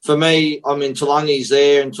for me, I mean, Tulangi's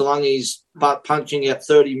there, and Tulangi's punching out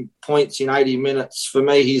 30 points in 80 minutes. For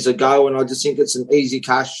me, he's a go, and I just think it's an easy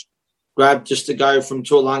cash grab just to go from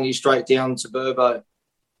Tulangi straight down to Burbo.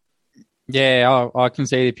 Yeah, I can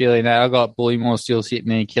see the appeal in that. I got Bullymore still sitting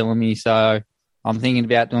there killing me, so I'm thinking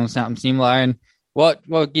about doing something similar. And what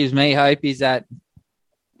gives me hope is that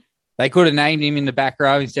they could have named him in the back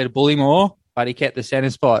row instead of Bullymore, but he kept the centre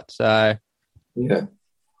spot. So yeah.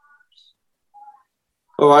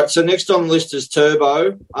 All right, so next on the list is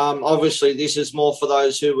Turbo. Obviously, this is more for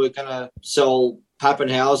those who were going to sell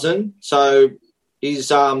Pappenhausen. So he's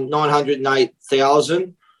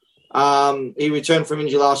 908,000. He returned from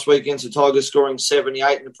injury last week against the Tigers, scoring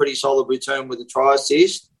 78 and a pretty solid return with a try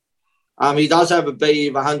assist. He does have a B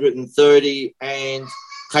of 130 and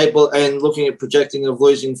capable, and looking at projecting of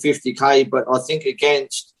losing 50K, but I think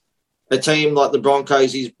against a team like the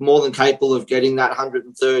Broncos, he's more than capable of getting that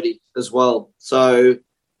 130 as well. So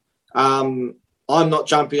I'm not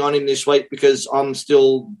jumping on him this week because I'm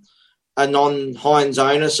still a non-Hines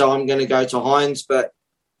owner, so I'm going to go to Hines, but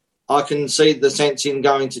I can see the sense in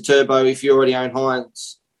going to Turbo if you already own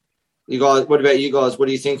Hines. You guys, what about you guys? What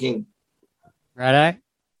are you thinking? Righto.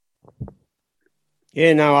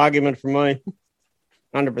 Yeah, no argument from me.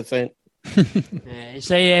 100%.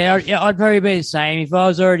 I'd probably be the same. If I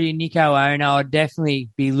was already a Nico owner, I'd definitely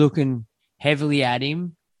be looking heavily at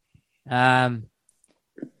him. Trust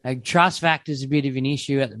factor is a bit of an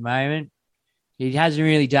issue at the moment. He hasn't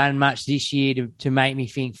really done much this year to make me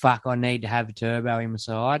think, fuck, I need to have a Turbo in my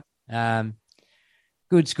side.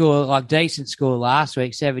 Good score, decent score last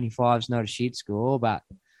week. 75 is not a shit score, but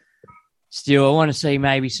still, I want to see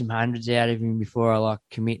maybe some hundreds out of him before I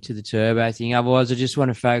commit to the Turbo thing. Otherwise, I just want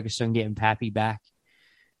to focus on getting Pappy back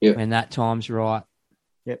when that time's right.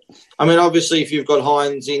 Yep. I mean, obviously, if you've got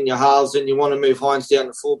Hines in your halves and you want to move Hines down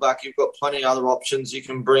to fullback, you've got plenty of other options. You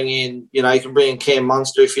can bring in, you can bring in Cam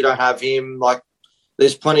Munster if you don't have him.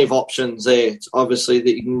 There's plenty of options there, obviously,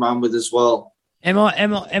 that you can run with as well. Am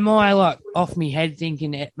I off my head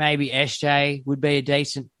thinking that maybe SJ would be a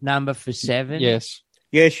decent number for 7? yes.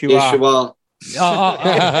 Yes, you are.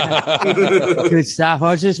 Good stuff.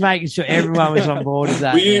 I was just making sure everyone was on board with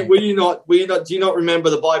that. Were you not? Do you not remember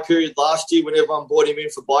the buy period last year when everyone bought him in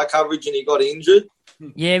for buy coverage and he got injured?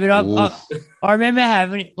 Yeah, but I remember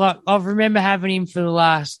having him for the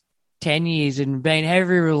last 10 years and being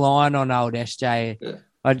heavily reliant on old SJ. Yeah.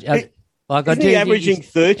 Isn't he averaging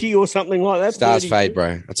 30 or something like that? Stars 30? fade,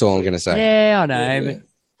 bro. That's all I'm going to say. Yeah, I know. But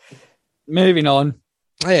Moving on.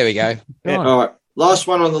 There we go. All right. Last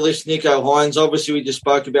one on the list, Nico Hines. Obviously, we just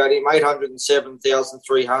spoke about him.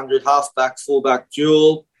 807,300, halfback, fullback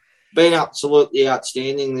dual. Been absolutely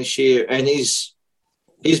outstanding this year, and he's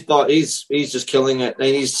just killing it. And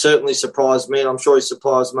he's certainly surprised me, and I'm sure he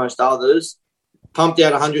surprised most others. Pumped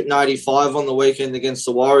out 185 on the weekend against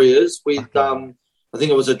the Warriors with, I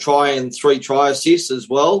think it was a try and 3 try assists as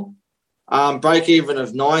well. Break even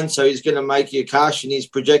of 9, so he's going to make you cash, and he's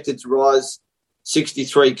projected to rise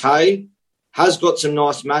 63K. Has got some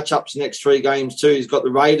nice matchups next 3 games too. He's got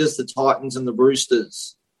the Raiders, the Titans, and the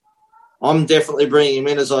Roosters. I'm definitely bringing him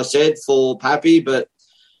in, as I said, for Pappy, but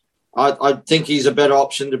I think he's a better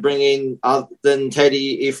option to bring in than than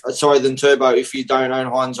Turbo if you don't own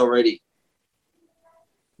Hines already.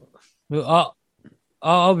 Well,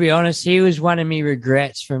 I'll be honest. He was one of my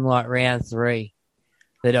regrets from like round 3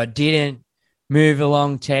 that I didn't move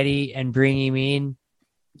along Teddy and bring him in,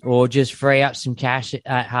 or just free up some cash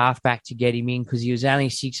at halfback to get him in, because he was only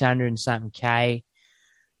 600 and something K,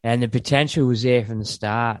 and the potential was there from the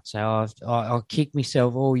start. So I'll kick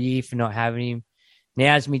myself all year for not having him.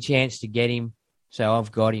 Now's my chance to get him, so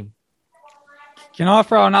I've got him. Can I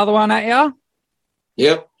throw another one at you?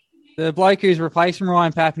 Yep. The bloke who's replacing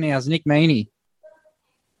Ryan Papenhuyzen is Nick Meaney.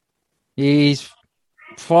 He's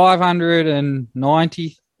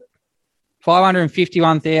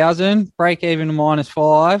 551,000, break even to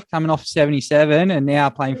 -5, coming off 77, and now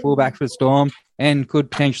playing fullback for the Storm, and could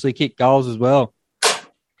potentially kick goals as well.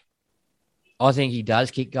 I think he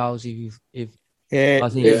does kick goals if Yeah, I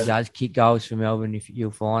think he does kick goals for Melbourne, if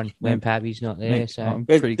you'll find when Pappy's not there. So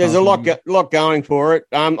there's a lot going for it.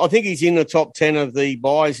 I think he's in the top 10 of the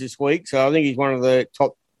buys this week, so I think he's one of the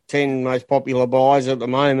top 10 most popular buys at the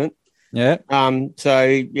moment. Yeah. So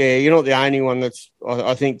yeah, you're not the only one that's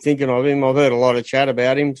I think thinking of him. I've heard a lot of chat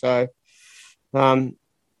about him. So,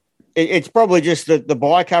 it's probably just the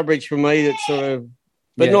buy coverage for me that's sort of.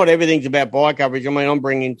 But not everything's about buy coverage. I mean, I'm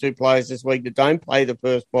bringing 2 players this week that don't play the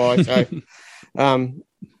first buy. So,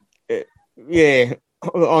 he's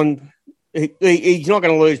not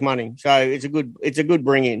going to lose money. So it's a good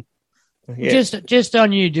bring in. Yeah. Just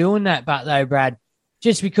on you doing that, but though, Brad,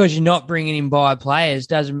 just because you're not bringing in buy players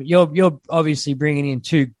doesn't. You're obviously bringing in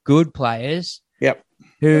 2 good players. Yep.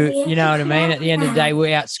 Who, you know what I mean? At the end of the day, we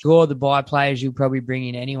outscore the buy players you'll probably bring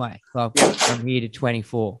in anyway. Like from here to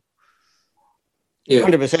 24. Yeah,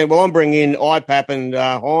 100%. Well, I'm bringing in IPAP and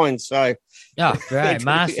Hines, so great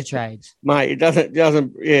master trades, mate. It doesn't.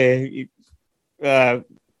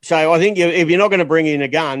 So I think if you're not going to bring in a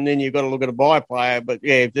gun, then you've got to look at a buy player. But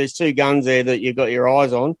yeah, if there's 2 guns there that you've got your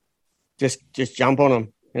eyes on, just jump on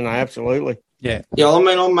them. You know, absolutely. Yeah. Yeah. I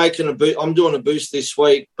mean, I'm doing a boost this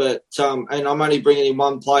week, but and I'm only bringing in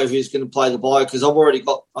 1 player who's going to play the buy, because I've already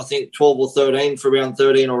got, I think, 12 or 13 for round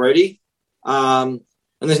 13 already.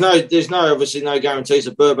 And there's obviously no guarantees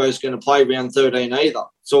that Burbo's going to play round 13 either.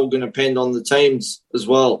 It's all going to depend on the teams as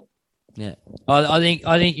well. Yeah, I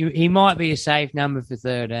think he might be a safe number for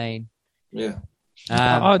 13. Yeah.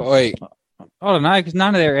 I don't know, because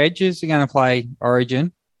none of their edges are going to play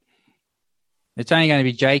Origin. It's only going to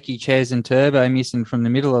be Jakey, Ches, and Turbo missing from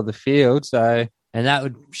the middle of the field. So, and that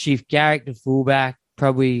would shift Garrick to fullback,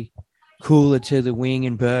 probably Cooler to the wing,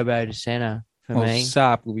 and Burbo to centre.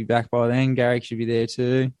 Saap will be back by then. Garrick should be there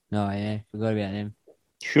too. Oh, yeah. Forgot about him.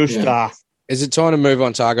 Schuster. Yeah. Is it time to move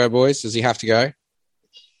on Targo, boys? Does he have to go?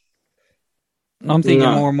 I'm thinking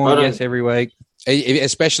more and more yes every week.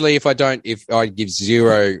 Especially if I give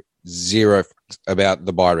zero about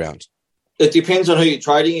the buy round. It depends on who you're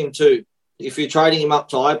trading him to. If you're trading him up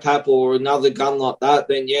to IPAP or another gun like that,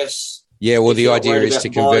 then yes. Yeah, well, the idea is to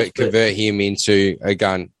convert him into a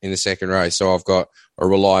gun in the second row. So I've got a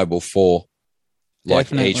reliable 4.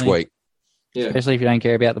 Each week. Yeah. Especially if you don't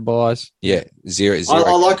care about the buys. Yeah, zero.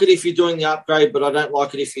 I like it if you're doing the upgrade, but I don't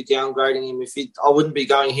like it if you're downgrading him. I wouldn't be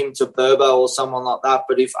going him to Burbo or someone like that,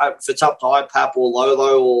 but if it's up to IPAP or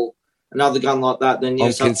Lolo or another gun like that, then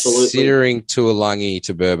yes, I'm absolutely. Considering Tuolangi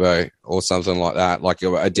to Burbo or something like that, like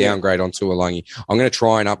a downgrade on Tuolangi. I'm going to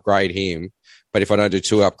try and upgrade him, but if I don't do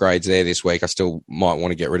 2 upgrades there this week, I still might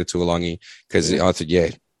want to get rid of Tuolangi, because I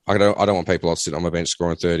think, I don't want people sitting on my bench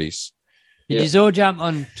scoring 30s. Did you all jump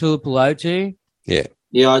on Tulipalo too? Yeah.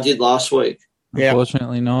 Yeah, I did last week. Yeah.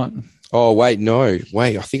 Unfortunately not. Oh, wait, no.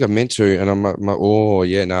 Wait, I think I meant to, and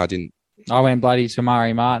I didn't. I went bloody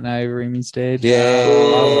Tamari Martin over him instead. Yeah.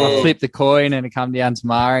 I flipped the coin and it come down to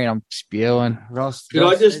Tamari, and I'm spewing. Could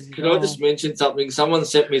I just mention something? Someone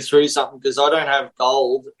sent me through something, because I don't have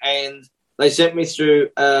gold, and they sent me through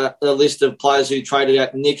a list of players who traded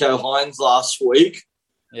out Nico Hines last week.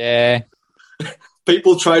 Yeah.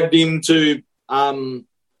 People traded him to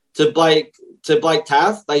Blake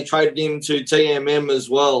Taff. They traded him to TMM as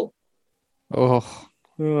well. I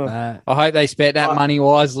hope they spent that money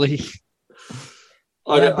wisely.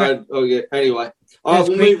 Anyway, all right,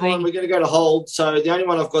 we'll move on. We're going to go to hold. So the only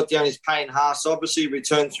one I've got down is Payne Haas. Obviously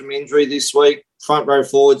returned from injury this week. Front row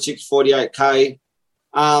forward, 648K.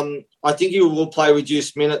 I think he will play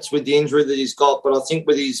reduced minutes with the injury that he's got, but I think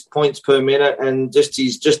with his points per minute and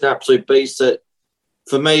he's just an absolute beast that,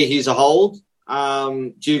 for me, he's a hold.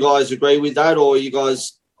 Do you guys agree with that, or you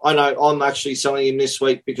guys? I know I'm actually selling him this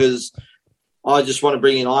week because I just want to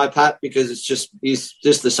bring in IPAP, because he's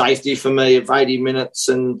just the safety for me of 80 minutes,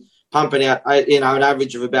 and pumping out, an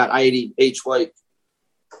average of about 80 each week.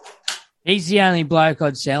 He's the only bloke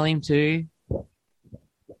I'd sell him to.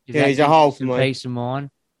 Yeah, he's a hole for me. Peace of mind.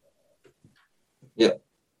 Yeah.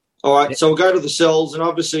 All right, so we'll go to the sells, and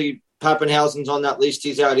obviously Pappenhausen's on that list.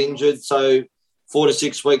 He's out injured, so 4 to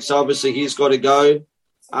 6 weeks. So obviously he's got to go.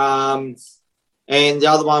 And the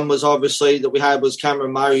other one was obviously that we had was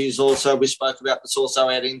Cameron Murray, who's also, we spoke about, that's also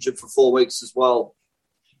out injured for 4 weeks as well.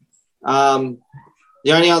 The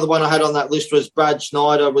only other one I had on that list was Brad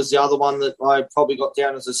Schneider, was the other one that I probably got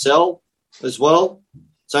down as a sell as well.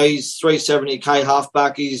 So he's 370K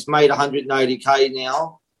halfback. He's made 180K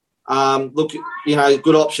now. Look,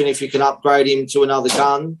 good option if you can upgrade him to another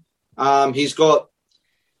gun. He's got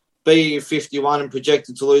B 51 and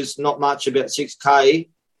projected to lose not much, about 6K,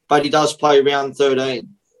 but he does play round 13.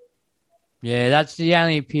 Yeah, that's the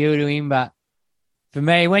only appeal to him. But for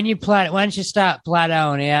me, once you start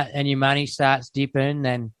plateauing out and your money starts dipping,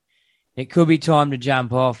 then it could be time to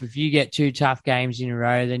jump off. If you get 2 tough games in a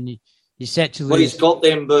row, then you're set to lose. Well, he's got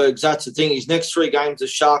them Bergs. That's the thing. His next 3 games are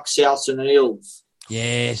Sharks, Souths and Eels.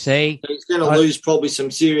 Yeah, see? So he's going to lose probably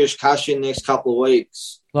some serious cash in the next couple of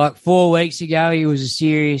weeks. Like 4 weeks ago, he was a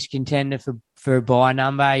serious contender for a buy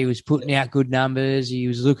number. He was putting out good numbers. He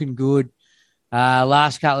was looking good.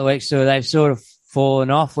 Last couple of weeks, so they've sort of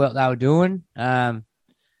fallen off what they were doing.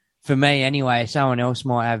 For me, anyway, someone else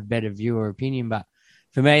might have a better view or opinion, but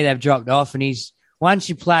for me, they've dropped off. And once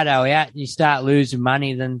you plateau out and you start losing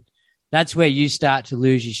money, then that's where you start to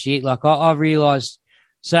lose your shit. Like I've realised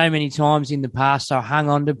so many times in the past, I hung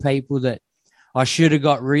on to people that I should have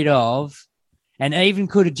got rid of, and even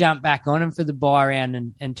could have jumped back on them for the buy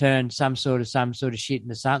round and turned some sort of shit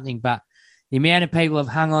into something. But the amount of people have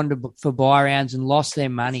hung on for buy rounds and lost their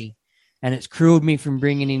money, and it's cruelled me from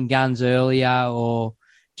bringing in guns earlier or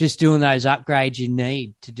just doing those upgrades you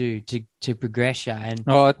need to do to progress you. And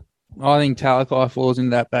I think Talakai falls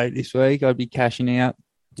into that bait this week. I'd be cashing out.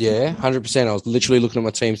 Yeah, 100%. I was literally looking at my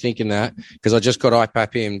team thinking that, because I just got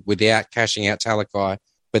IPAP him without cashing out Talakai,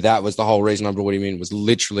 but that was the whole reason I brought him in, was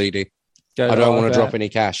literally I don't want to drop any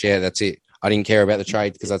cash. Yeah, that's it. I didn't care about the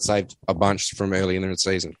trade because I'd saved a bunch from early in the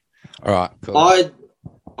season. All right, cool.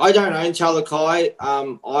 I don't own Talakai.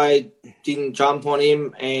 I didn't jump on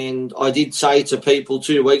him, and I did say to people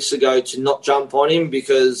 2 weeks ago to not jump on him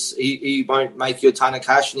because he won't make you a ton of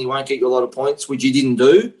cash and he won't get you a lot of points, which he didn't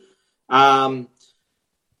do.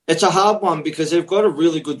 It's a hard one because they've got a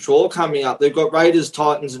really good draw coming up. They've got Raiders,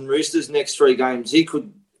 Titans and Roosters next 3 games. He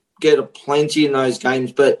could get a plenty in those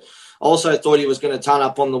games, but also thought he was going to turn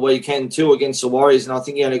up on the weekend too against the Warriors, and I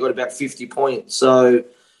think he only got about 50 points. So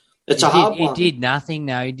it's a hard one. He did nothing,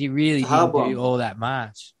 though. He didn't do all that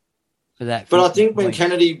much for that. But I think when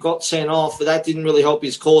Kennedy got sent off, that didn't really help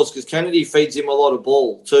his cause because Kennedy feeds him a lot of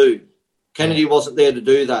ball too. Kennedy wasn't there to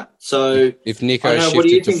do that. So if Nico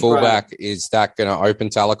shifted to fullback, Brad? Is that going to open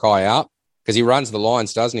Talakai up? Because he runs the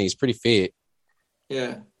lines, doesn't he? He's pretty fit.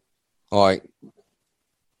 Yeah. Like,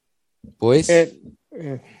 boys? Yeah.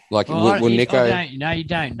 Like, will Nico... You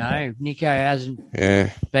don't know. Nico hasn't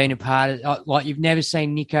been a part of... Like, you've never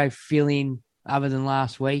seen Nico fill in, other than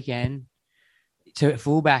last weekend, to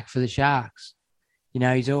fullback for the Sharks.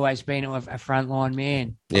 He's always been a frontline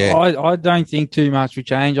man. Yeah. I don't think too much will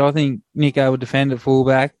change. I think Nico will defend at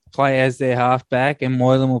fullback, play as their halfback, and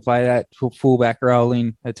Moylan will play that fullback role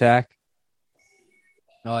in attack.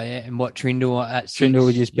 Oh, yeah. And what, Trindle at 6? Trindle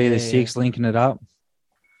would just be the 6, linking it up.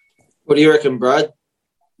 What do you reckon, Brad?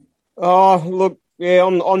 Oh, look, yeah,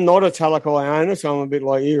 I'm not a Talakai owner, so I'm a bit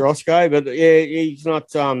like you, Roscoe, but yeah, he's not.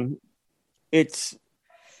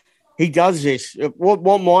 He does this.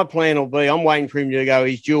 What my plan will be, I'm waiting for him to go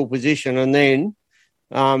his dual position, and then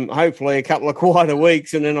hopefully a couple of quieter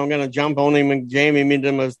weeks, and then I'm going to jump on him and jam him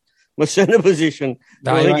into my centre position.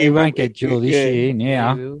 No, I think he won't get dual this year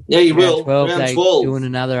now. Yeah, he will. 12, round 12. Doing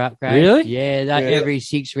another upgrade. Really? Yeah, every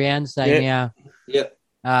 6 rounds they now. Yeah.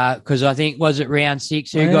 Because I think, was it round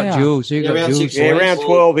 6? Who got duals? Who got round duals? 6. Yeah, round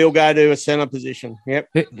 12, he'll go to a centre position. Yep.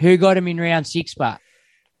 Who got him in round 6, but?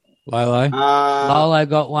 Lolo. Lolo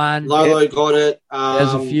got one. Lolo got it.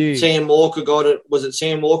 There's a few. Sam Walker got it. Was it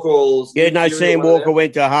Sam Walker or... Sam Walker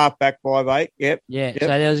went to halfback 5'8". Yep. Yeah, so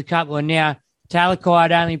there was a couple. And now Talakai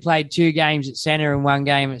had only played 2 games at centre and 1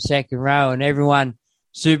 game at second row, and everyone,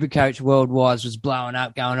 Supercoach worldwide, was blowing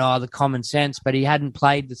up, going, the common sense, but he hadn't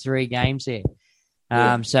played the 3 games there.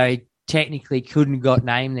 So he technically couldn't have got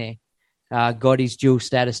named there. Got his dual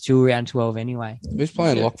status till round 12 anyway. Who's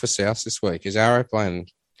playing lock for South this week? Is Arrow playing?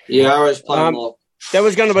 Yeah, Arrow's playing lock. That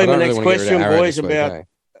was going to be my next question, boys, about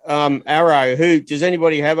Arrow. Does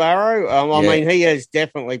anybody have Arrow? I mean, he has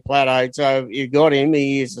definitely plateaued, so if you got him,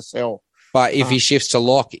 he is a sell. But if he shifts to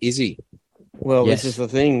lock, is he? Well, This is the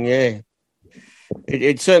thing, yeah.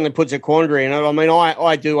 It certainly puts a quandary in it. I mean,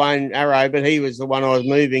 I do own Arrow, but he was the one I was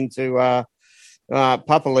moving to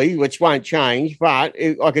Puppily, which won't change. But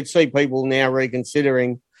I could see people now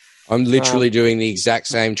reconsidering. I'm literally doing the exact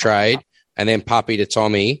same trade and then Puppy to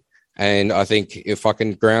Tommy. And I think if I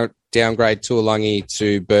can downgrade Tuolangi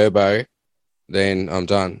to Burbo, then I'm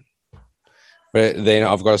done. But then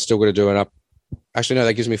I've still got to do an up. Actually, no,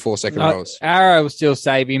 that gives me 4 second rolls. Arrow will still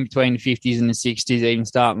save in between the 50s and the 60s, even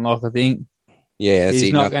starting lock, I think. Yeah,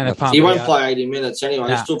 he's not going to pump. He won't play 80 minutes anyway.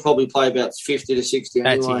 He'll still probably play about 50 to 60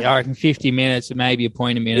 That's anyway. it. I reckon 50 minutes and maybe a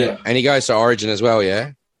point a minute. Yeah. And he goes to Origin as well,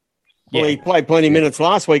 yeah? Well, he played plenty of minutes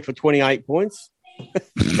last week for 28 points.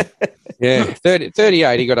 Yeah,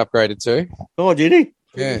 38 he got upgraded to. Oh, did he?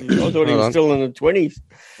 Yeah. I thought he was still in the 20s.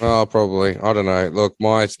 Oh, probably. I don't know. Look,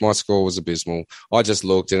 my score was abysmal. I just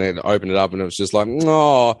looked and it opened it up and it was just like,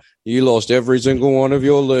 oh, you lost every single one of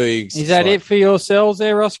your leagues. Is that it for yourselves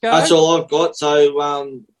there, Roscoe? That's all I've got.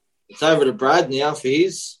 So it's over to Brad now for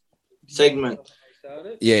his segment.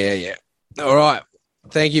 Yeah. All right.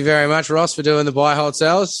 Thank you very much, Ross, for doing the buy, hold,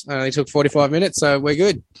 sells. It only took 45 minutes, so we're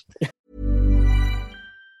good.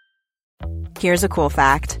 Here's a cool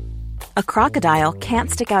fact. A crocodile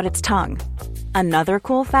can't stick out its tongue. Another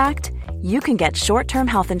cool fact, you can get short-term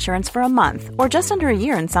health insurance for a month or just under a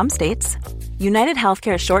year in some states. United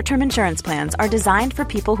Healthcare short-term insurance plans are designed for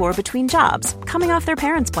people who are between jobs, coming off their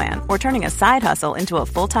parents' plan, or turning a side hustle into a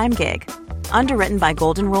full-time gig. Underwritten by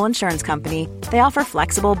Golden Rule Insurance Company, they offer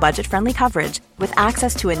flexible, budget-friendly coverage with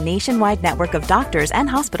access to a nationwide network of doctors and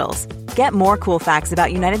hospitals. Get more cool facts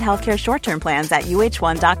about United Healthcare short-term plans at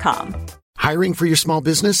uh1.com. Hiring for your small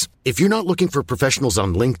business? If you're not looking for professionals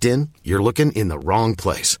on LinkedIn, you're looking in the wrong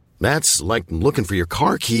place. That's like looking for your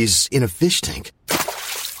car keys in a fish tank.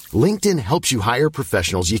 LinkedIn helps you hire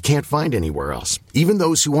professionals you can't find anywhere else, even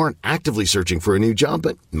those who aren't actively searching for a new job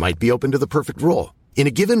but might be open to the perfect role. In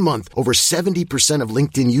a given month, over 70% of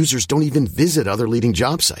LinkedIn users don't even visit other leading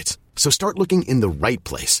job sites. So start looking in the right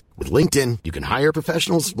place. With LinkedIn, you can hire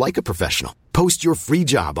professionals like a professional. Post your free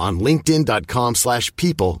job on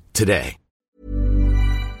linkedin.com/people today.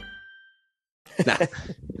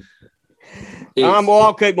 Well,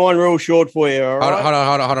 I'll keep mine real short for you, all right?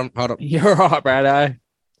 Hold on. You're all right, Brado.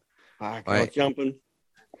 I'm jumping.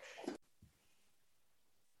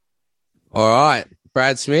 All right.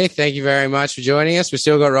 Brad Smith, thank you very much for joining us. We've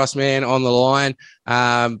still got Ross Mann on the line.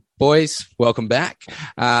 Boys, welcome back.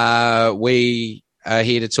 We are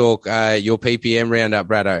here to talk your PPM roundup,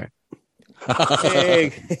 Brado.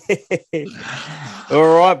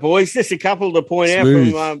 All right, boys. Just a couple to point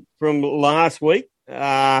out from last week.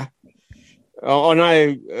 I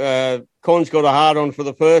know Con's got a hard on for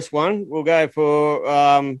the first one. We'll go for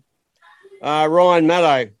Ryan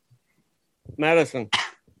Madison.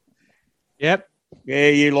 Yep. Yeah,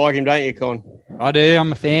 you like him, don't you, Con? I do.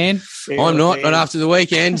 I'm a fan. Yeah, I'm not after the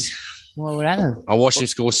weekend. What would happen? I watched him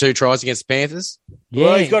score 2 tries against the Panthers. Yeah.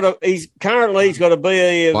 Well, he's got a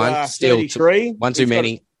BE of 33. One too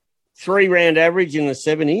many. 3-round average in the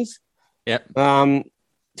 70s. Yep. So,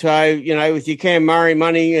 with your Cam Murray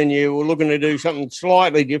money and you were looking to do something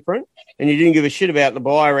slightly different and you didn't give a shit about the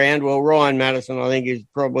buy round, well, Ryan Madison, I think, is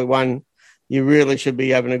probably one you really should be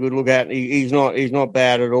having a good look at. He's not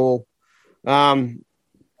bad at all. In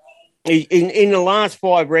the last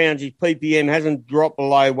 5 rounds, his PPM hasn't dropped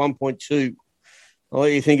below 1.2. I'll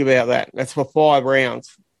let you think about that. That's for 5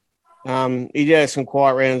 rounds. He did have some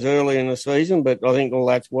quiet rounds early in the season, but I think all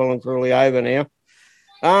that's well and truly over now.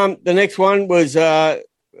 The next one was a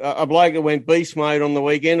bloke that went beast mode on the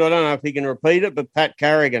weekend. I don't know if he can repeat it, but Pat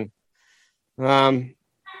Carrigan.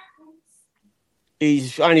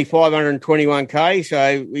 He's only 521K,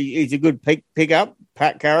 so he's a good pick-up,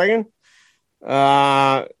 Pat Carrigan.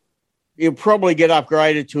 He'll probably get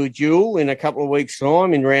upgraded to a dual in a couple of weeks'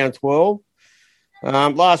 time in round 12.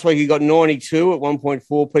 Last week he got 92 at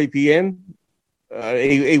 1.4 ppm.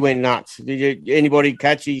 He went nuts. Did anybody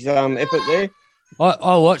catch his effort there?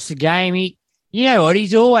 I watched the game. You know what?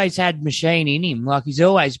 He's always had machine in him. Like, he's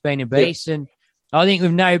always been a beast. Yeah. And I think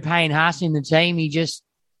with no Payne Haas in the team, he just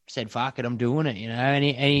said, fuck it, I'm doing it, and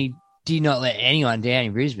he did not let anyone down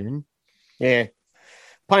in Brisbane. Yeah.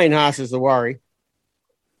 Payne Haas is the worry.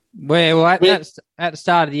 Well, at the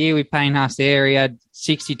start of the year with Payne Haas there, he had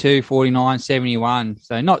 62, 49, 71.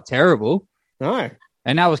 So not terrible. No.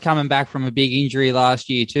 And that was coming back from a big injury last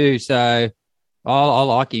year too. So I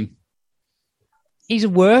like him. He's a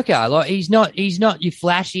worker. Like, he's not your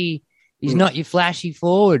flashy. He's not your flashy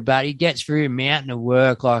forward, but he gets through a mountain of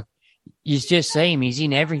work. Like, you just see him. He's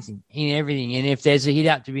in everything. And if there's a hit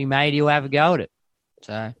up to be made, he'll have a go at it.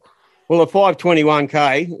 So, Well, at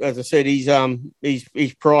 521k, as I said,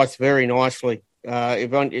 he's priced very nicely.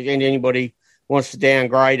 If anybody wants to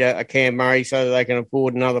downgrade a Cam Murray so that they can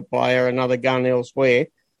afford another player, another gun elsewhere.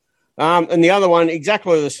 And the other one,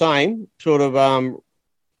 exactly the same sort of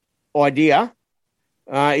idea,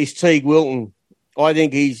 is Teague Wilton. I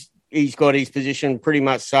think he's got his position pretty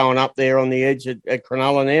much sewn up there on the edge at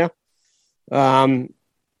Cronulla now.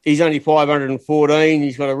 He's only 514.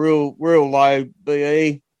 He's got a real low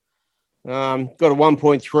BE. Got a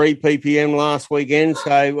 1.3 ppm last weekend.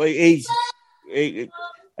 So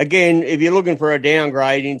again, if you're looking for a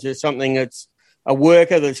downgrade into something that's a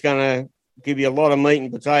worker that's going to give you a lot of meat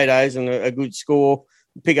and potatoes and a good score,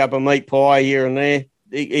 pick up a meat pie here and there,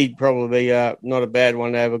 he'd probably be not a bad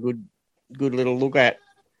one to have a good little look at.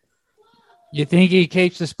 You think he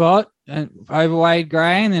keeps the spot over Wade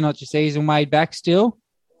Gray and they're not just easing Wade back still?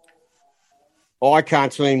 I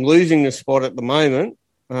can't see him losing the spot at the moment.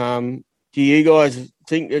 Do you guys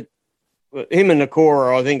think that him and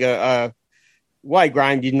Nakora, I think Wade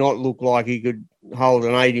Graham did not look like he could hold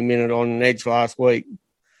an 80-minute on an edge last week?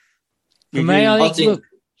 For me, I think, look,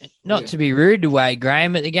 not to be rude to Wade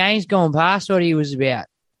Graham, but the game's gone past what he was about.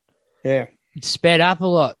 Yeah. It's sped up a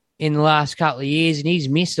lot in the last couple of years, and he's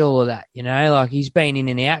missed all of that, like he's been in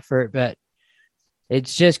and out for it, but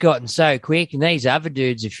it's just gotten so quick, and these other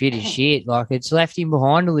dudes are fit as shit. Like, it's left him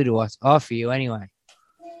behind a little, I feel, anyway.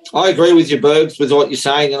 I agree with you, Bergs, with what you're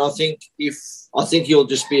saying, and I think he'll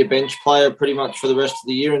just be a bench player pretty much for the rest of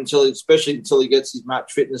the year, especially until he gets his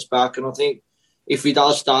match fitness back. And I think if he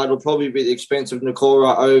does start, it'll probably be the expense of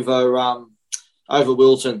Nakora over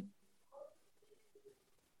Wilton.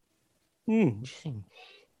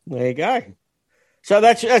 There you go. So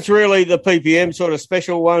that's really the PPM sort of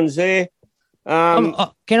special ones there. Can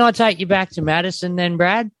I take you back to Madison then,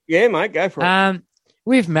 Brad? Yeah, mate, go for it.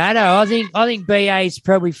 With Maddo, I think BA's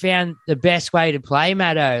probably found the best way to play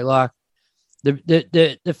Maddo. Like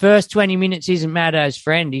the first 20 minutes isn't Maddo's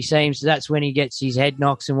friend. He seems that's when he gets his head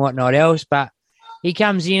knocks and whatnot else. But he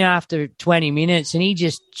comes in after 20 minutes and he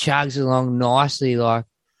just chugs along nicely.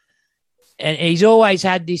 And he's always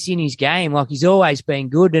had this in his game. Like, he's always been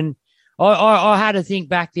good. And I had to think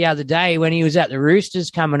back the other day when he was at the Roosters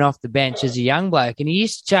coming off the bench as a young bloke, and he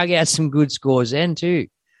used to chug out some good scores then too.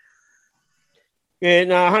 Yeah,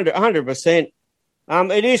 no, 100%.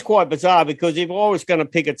 It is quite bizarre because if I was going to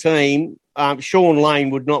pick a team, Sean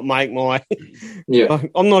Lane would not make my... Yeah.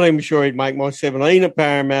 I'm not even sure he'd make my 17 at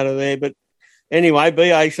Parramatta there. But anyway,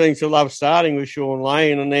 BA seems to love starting with Sean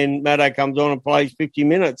Lane, and then Maddo comes on and plays 50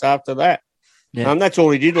 minutes after that. Yeah. That's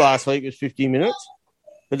all he did last week was 50 minutes.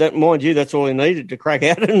 But that, mind you, that's all he needed to crack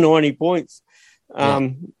out at 90 points.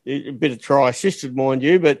 A bit of try-assisted, mind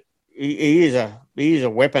you, but he is a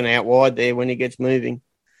weapon out wide there when he gets moving.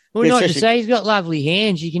 Well, not to say he's got lovely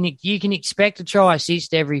hands. You can expect a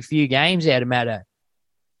try-assist every few games out of Maddo.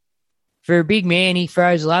 For a big man, he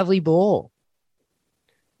throws a lovely ball.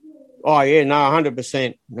 Oh, yeah, no,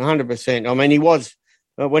 100%. 100%. I mean, he was...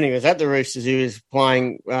 when he was at the Roosters, he was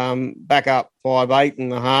playing back up 5'8" in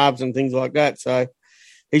the halves and things like that. So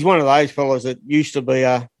he's one of those fellas that used to be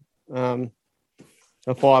a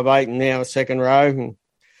 5'8" and now a second row. And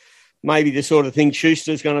maybe the sort of thing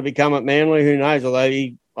Schuster's going to become at Manly. Who knows? Although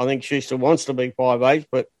I think Schuster wants to be 5'8",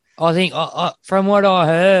 but I think from what I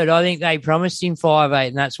heard, I think they promised him 5'8",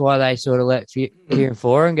 and that's why they sort of let Kieran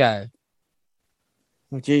Foran go.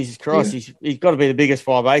 Oh, Jesus Christ, he's got to be the biggest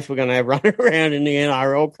 5'8" we're going to have running around in the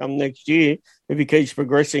NRL come next year if he keeps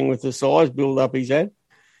progressing with the size build-up he's had.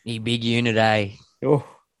 He big unit, eh? Oh.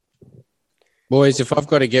 Boys, if I've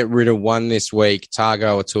got to get rid of one this week,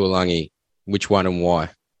 Targo or Tuolangi, which one and why?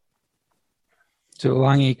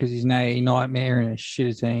 Tuolangi, because he's a nightmare and a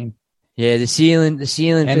shitter team. Yeah, the ceiling and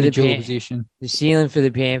for the dual position. The ceiling for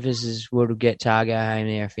the Panthers is what'll get Targo home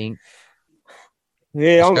there, I think.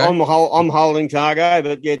 Yeah, I'm holding Targo,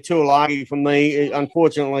 but yeah, Tuolangi for me,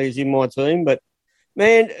 unfortunately, is in my team. But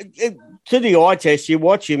man, to the eye test, you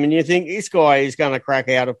watch him and you think this guy is going to crack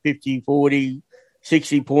out of 50, 40,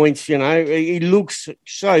 60 points. He looks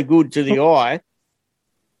so good to the eye,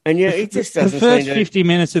 and yeah, he just doesn't. The first 50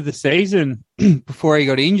 minutes of the season before he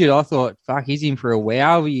got injured, I thought, "Fuck, he's in for a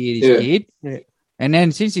wow year, this kid." Yeah. And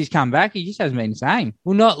then since he's come back, he just hasn't been the same.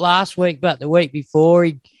 Well, not last week, but the week before,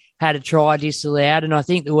 he had a try disallowed, and I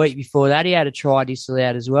think the week before that he had a try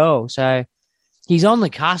disallowed as well. So he's on the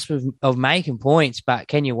cusp of making points, but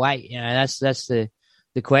can you wait? That's the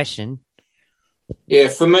question. Yeah,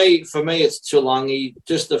 for me, it's Tuolangi.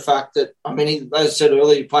 Just the fact that, I mean, as I said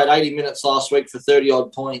earlier, he played 80 minutes last week for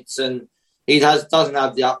 30-odd points, and he doesn't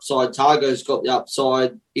have the upside. Targo's got the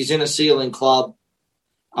upside. He's in a ceiling club.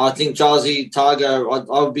 I think Jarzy, Targo,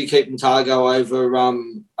 I would be keeping Targo over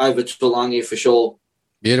Tulangi for sure.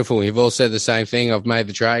 Beautiful. You've all said the same thing. I've made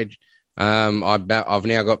the trade. I've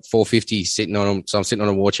now got 450 sitting on them, so I'm sitting on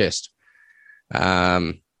a war chest,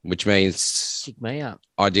 which means Pick me up.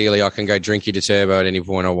 Ideally I can go Drinky to Turbo at any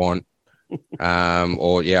point I want. I've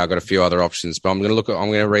got a few other options, but I'm going to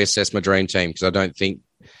reassess my dream team because I think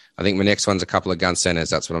my next one's a couple of gun centers.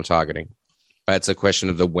 That's what I'm targeting. But it's a question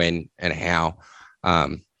of the when and how.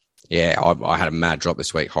 I had a mad drop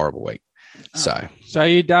this week, horrible week. So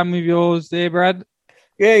you done with yours there, Brad?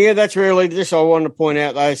 Yeah, that's really just I wanted to point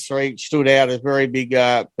out those three stood out as very big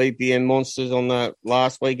BPM monsters on the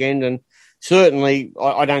last weekend, and certainly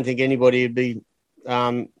I don't think anybody would be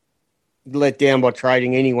let down by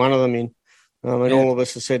trading any one of them in. All of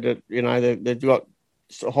us have said that they've got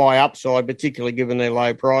high upside, particularly given their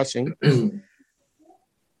low pricing.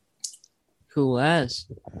 Cool as.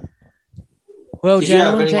 Well, did you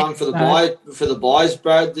have anyone for the buys,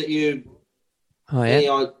 Brad? That you? Oh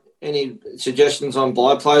yeah. Any suggestions on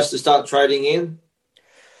buy players to start trading in?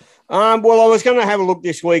 I was going to have a look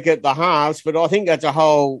this week at the halves, but I think that's a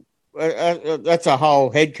whole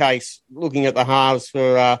head case looking at the halves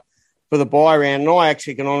for the buy round. And I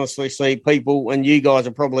actually can honestly see people, and you guys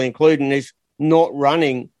are probably including this, not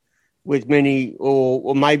running with many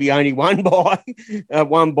or maybe only one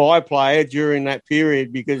buy player during that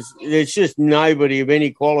period because there's just nobody of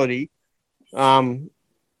any quality.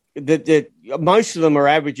 That most of them are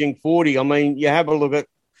averaging 40. I mean, you have a look at,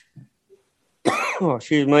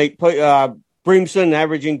 Brimson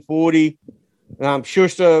averaging 40,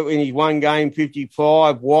 Schuster in his one game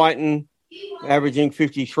 55, Whiten averaging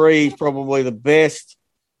 53. He's probably the best.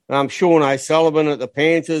 Sean O'Sullivan at the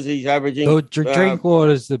Panthers, he's averaging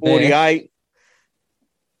Drinkwater's the 48. best.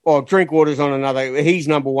 Well, Drinkwater's on another. He's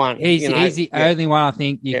number one. He's the only one I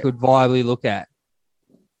think you could viably look at.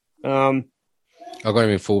 I've got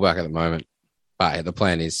him in fullback at the moment, but the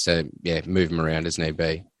plan is to move him around as need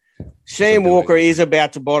be. Sam Walker is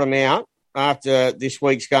about to bottom out after this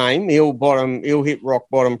week's game. He'll hit rock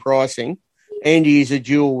bottom pricing, and he is a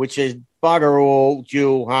dual, which is bugger all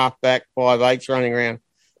dual halfback 5'8" running around.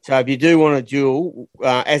 So if you do want a dual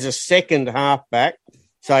as a second halfback,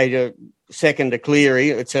 say second to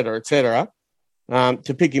Cleary, et cetera,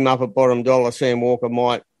 to pick him up at bottom dollar, Sam Walker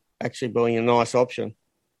might actually be a nice option.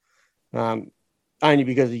 Only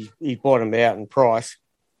because he's bottomed out in price.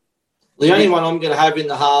 The only one I'm going to have in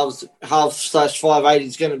the half/5'8"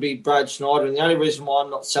 is going to be Brad Schneider. And the only reason why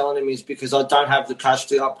I'm not selling him is because I don't have the cash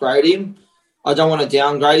to upgrade him. I don't want to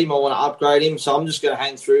downgrade him. I want to upgrade him. So I'm just going to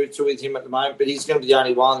hang through with him at the moment. But he's going to be the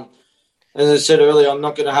only one. And as I said earlier, I'm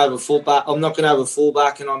not going to have a fullback. I'm not going to have a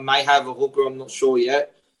fullback, and I may have a hooker. I'm not sure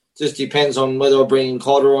yet. Just depends on whether I bring in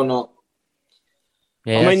Cotter or not.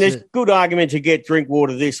 Yeah, I mean, there's a good argument to get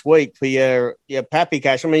Drinkwater this week for your Pappy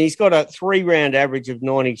Cash. I mean, he's got a 3-round average of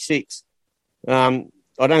 96. I don't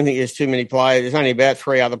think there's too many players. There's only about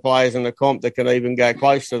 3 other players in the comp that can even go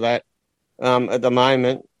close to that at the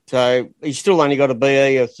moment. So he's still only got a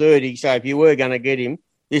BE of 30. So if you were going to get him,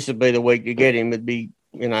 this would be the week to get him. It'd be,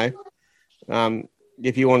 if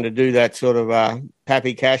you wanted to do that sort of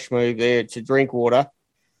Pappy Cash move there to Drinkwater.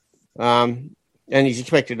 And he's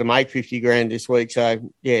expected to make 50 grand this week.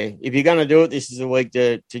 So, if you're going to do it, this is a week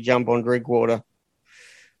to jump on Drinkwater.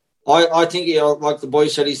 I think, like the boy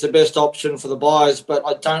said, he's the best option for the buyers, but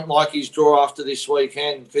I don't like his draw after this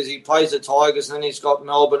weekend because he plays the Tigers and then he's got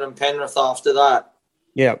Melbourne and Penrith after that.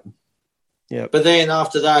 Yep. But then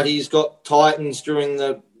after that, he's got Titans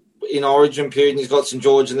in Origin period and he's got St.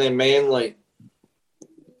 George and then Manly.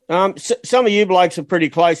 Some of you blokes are pretty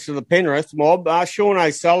close to the Penrith mob. Sean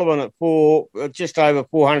O'Sullivan at just over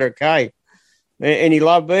 400K. Any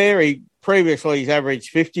love there? He's averaged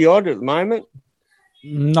 50 odd at the moment.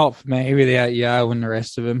 Not for me without Yo and the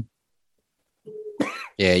rest of them.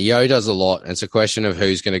 Yeah, Yo does a lot. It's a question of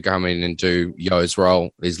who's going to come in and do Yo's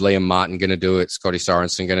role. Is Liam Martin going to do it? Scotty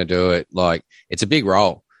Sorensen going to do it? Like, it's a big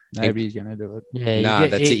role. Nobody's going to do it. Yeah,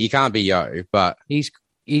 that's it. You can't be Yo, but he's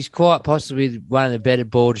quite possibly one of the better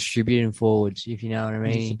ball distributing forwards, if you know what I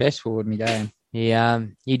mean. He's the best forward in the game.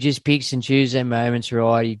 He just picks and chooses their moments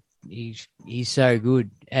right. He's so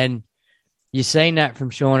good. And you've seen that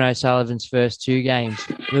from Sean O'Sullivan's first 2 games.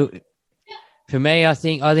 Look, for me, I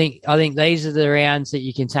think these are the rounds that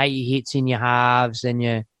you can take your hits in your halves and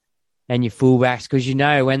your fullbacks because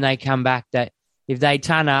when they come back that if they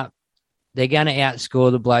turn up, they're going to outscore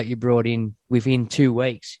the bloke you brought in within 2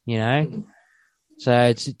 weeks, So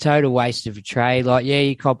it's a total waste of a trade. Like,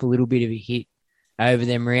 you cop a little bit of a hit over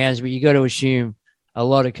them rounds, but you got to assume a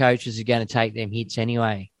lot of coaches are going to take them hits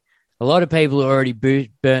anyway. A lot of people are already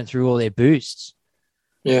burnt through all their boosts.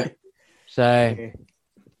 Yeah. So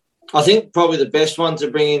I think probably the best one to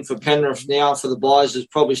bring in for Penrith now for the buys is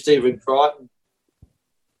probably Stephen Crichton.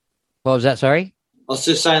 What was that, sorry? I was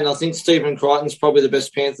just saying I think Stephen Crichton's probably the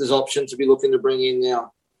best Panthers option to be looking to bring in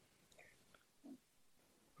now.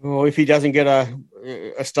 Well, if he doesn't get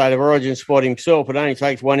a state of origin spot himself, it only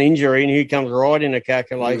takes one injury and he comes right in the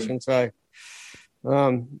calculation. So,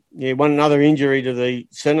 one another injury to the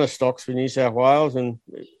centre stocks for New South Wales. And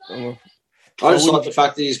I just like the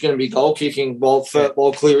fact that he's going to be goal kicking while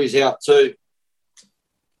Cleary's out too.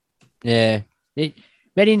 Yeah.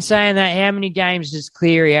 But in saying that, how many games does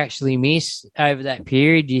Cleary actually miss over that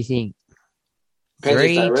period, do you think?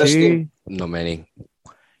 3, 2? Not many.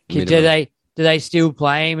 Do they still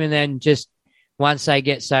play him and then just once they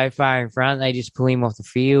get so far in front, they just pull him off the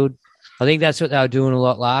field? I think that's what they were doing a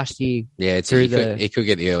lot last year. Yeah, he could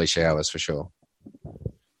get the early showers for sure.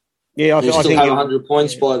 Yeah, I still have 100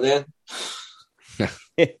 points by then.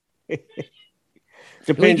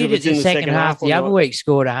 Depends we did if it's it in the second half. The other not. week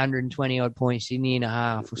scored 120 odd points, didn't he, in a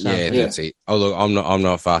half or something? Yeah, that's it. Oh look, I'm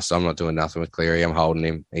not fussed. I'm not doing nothing with Cleary. I'm holding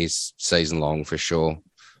him. He's season long for sure.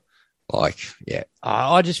 I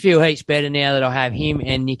just feel heaps better now that I have him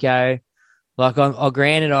and Nico. Like,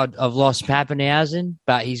 granted, I've lost Pappenhausen,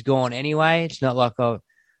 but he's gone anyway. It's not like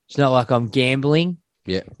I'm gambling.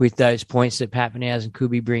 Yeah. With those points that Pappenhausen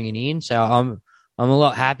could be bringing in, so I'm a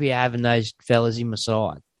lot happier having those fellas in my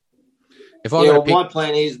side. My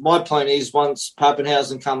plan is once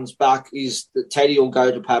Pappenhausen comes back, is that Teddy will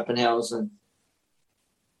go to Pappenhausen.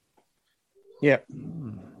 Yeah.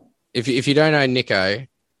 If you don't know Nico,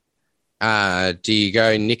 do you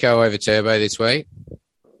go Nico over Turbo this week?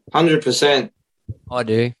 100%. I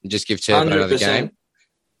do. Just give Turbo 100%. Another game.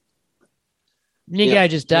 Nico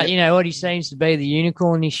just does. You know what? He seems to be the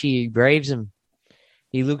unicorn this year. He braves them.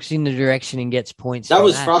 He looks in the direction and gets points. That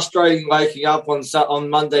was frustrating waking up on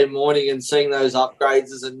Monday morning and seeing those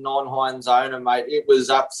upgrades as a non-Hines owner, mate. It was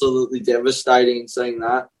absolutely devastating seeing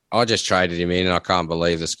that. I just traded him in and I can't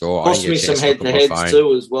believe the score. Cost me some head-to-heads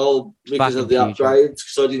too as well because of the upgrades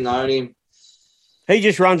because I didn't own him. He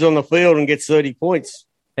just runs on the field and gets 30 points.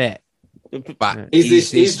 Yeah. But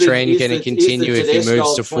is this trend going to continue if he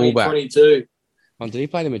moves to fullback? Did he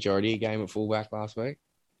play the majority of the game at fullback last week?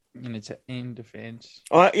 And it's in defence.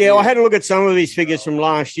 I had a look at some of his figures from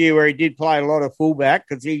last year where he did play a lot of fullback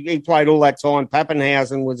because he played all that time.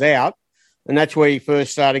 Pappenhausen was out, and that's where he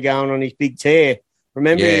first started going on his big tear.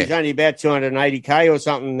 Remember, he was only about 280K or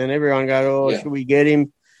something, and everyone goes, should we get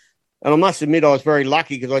him? And I must admit I was very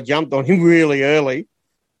lucky because I jumped on him really early.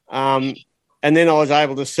 And then I was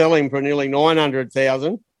able to sell him for nearly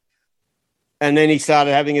 900,000. And then he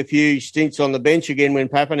started having a few stints on the bench again when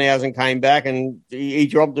Pappenhausen came back, and he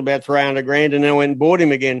dropped about 300,000, and then I went and bought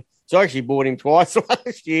him again. So I actually bought him twice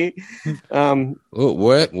last year.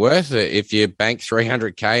 Worth it if you bank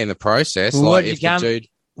 300K in the process. What'd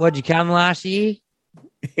you come last year?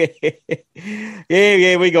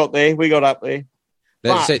 Yeah, we got there. We got up there.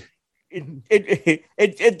 That's it.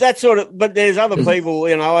 That sort of, but there's other people,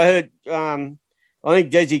 I heard, I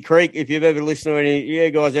think Desi Creek, if you've ever listened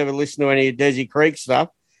to ever listened to any of Desi Creek stuff,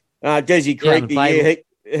 Desi Creek, the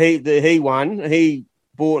year he won, he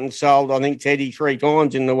bought and sold, I think, Teddy 3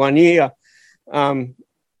 times in the 1 year.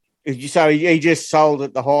 So he just sold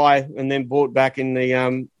at the high and then bought back in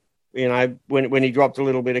the, when he dropped a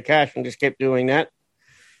little bit of cash and just kept doing that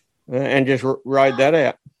and just rode that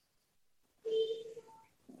out.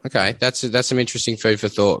 Okay, that's some interesting food for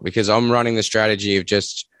thought because I'm running the strategy of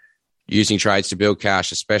just using trades to build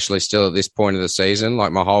cash, especially still at this point of the season.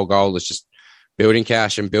 Like my whole goal is just building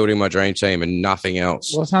cash and building my dream team and nothing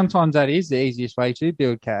else. Well, sometimes that is the easiest way to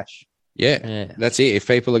build cash. Yeah. That's it. If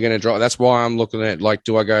people are going to drop, that's why I'm looking at, like,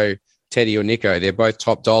 do I go Teddy or Nico? They're both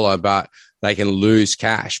top dollar, but they can lose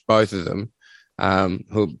cash, both of them.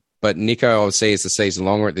 But Nico, obviously, is the season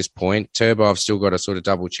longer at this point. Turbo, I've still got to sort of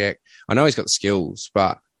double check. I know he's got the skills,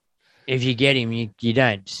 but if you get him, you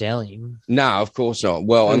don't sell him. No, of course not.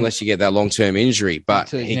 Well, unless you get that long-term injury.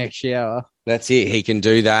 But next year. That's it. He can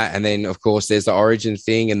do that. And then, of course, there's the origin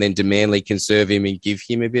thing. And then Demandley can serve him and give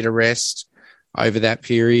him a bit of rest over that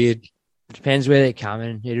period. Depends where they're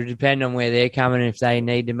coming. It'll depend on where they're coming, if they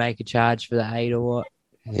need to make a charge for the 8 or what.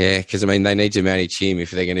 Yeah, because, they need to manage him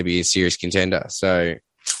if they're going to be a serious contender. So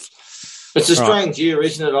it's a strange year,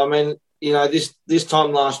 isn't it? This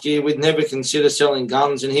time last year, we'd never consider selling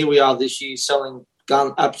guns, and here we are this year selling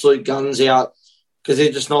absolute guns out because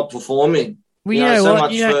they're just not performing.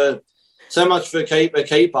 Well, so much for a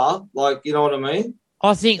keeper, like, you know what I mean?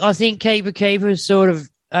 I think keepers sort of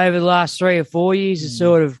over the last 3 or 4 years has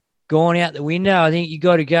sort of gone out the window. I think you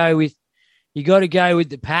got to go with you got to go with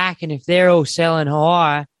the pack, and if they're all selling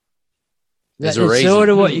high, There's that's a reason. sort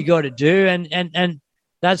of what you got to do. And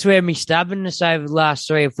that's where my stubbornness over the last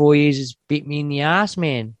 3 or 4 years has bit me in the ass,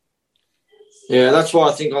 man. Yeah, that's why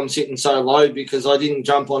I think I'm sitting so low, because I didn't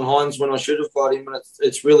jump on Hines when I should have got him, and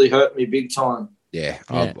it's really hurt me big time. Yeah,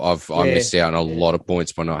 I've missed out on a lot of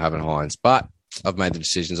points by not having Hines, but I've made the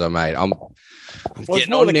decisions I made. I'm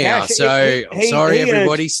getting on now, so I'm sorry,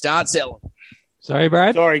 everybody. Start selling. Sorry,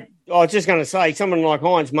 Brad. Sorry, I was just going to say, someone like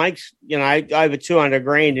Hines makes over 200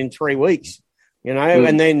 grand in 3 weeks,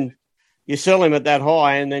 and then you sell him at that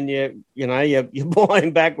high, and then you buy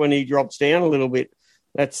him back when he drops down a little bit.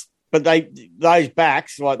 But those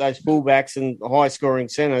backs, like those fullbacks and high scoring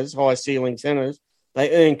centres, high ceiling centres,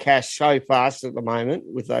 they earn cash so fast at the moment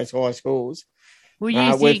with those high scores.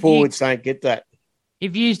 Well, where forwards don't get that.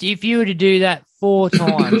 If you were to do that 4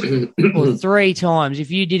 times or 3 times, if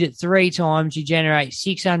you did it 3 times, you generate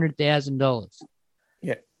 $600,000.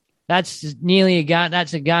 Yeah, that's nearly a gun.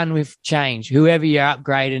 That's a gun with change. Whoever you're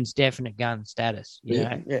upgrading is definite gun status. You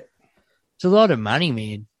know? Yeah, it's a lot of money,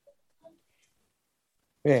 man.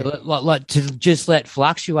 Yeah, like to just let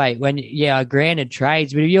fluctuate when, granted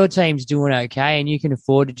trades, but if your team's doing okay and you can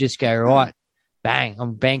afford to just go, right, bang,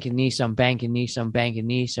 I'm banking this, I'll bring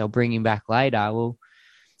him back later. Well,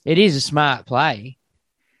 it is a smart play.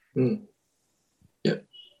 Mm. Yeah.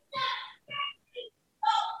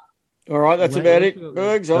 All right, that's about it.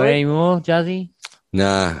 Bergs, Got any more, Juzzy?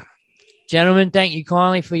 Nah. Gentlemen, thank you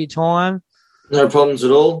kindly for your time. No problems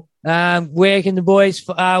at all. Where can the boys?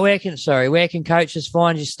 Where can coaches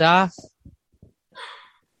find your staff?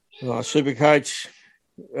 Supercoach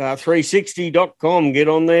 360.com. Get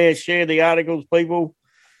on there, share the articles, people.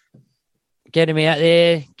 Get them out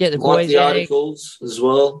there. Get the boys the out articles as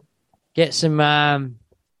well. Get some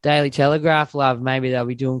Daily Telegraph love. Maybe they'll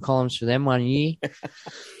be doing columns for them one year.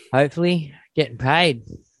 Hopefully, getting paid.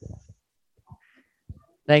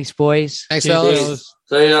 Thanks, boys. Thanks, fellas.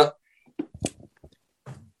 See ya.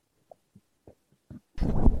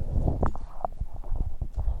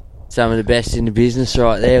 Some of the best in the business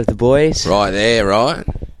right there with the boys. Right there, right?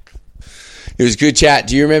 It was a good chat.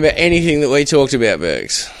 Do you remember anything that we talked about,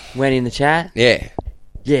 Bergs? Went in the chat? Yeah.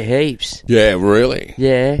 Yeah, heaps. Yeah, really?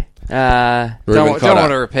 Yeah. Don't want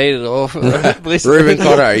to repeat it all. Ruben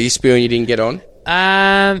Cotter, are you spewing you didn't get on?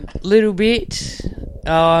 Little bit.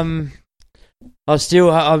 I'm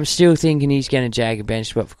still thinking he's going to jag a bench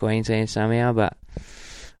spot for Queensland somehow, but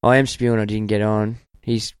I am spewing I didn't get on.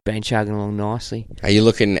 He's been chugging along nicely. Are you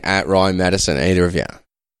looking at Ryan Madison, either of you?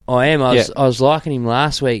 I am. I was liking him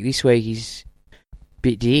last week. This week he's a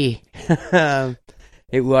bit dear.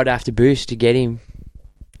 It would have to boost to get him.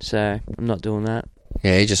 So I'm not doing that.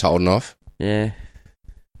 Yeah, you're just holding off. Yeah.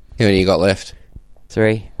 How many you got left?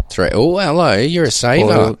 3. Oh, hello. You're a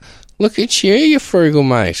saver. Look at you, you frugal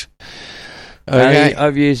mate. Okay.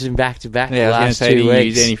 I've used them back to back the I was last going to say, 2 you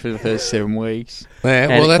weeks. use any for the first 7 weeks. Yeah,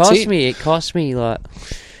 and well, that's it. It cost me like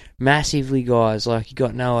massively, guys. Like, you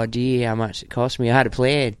got no idea how much it cost me. I had a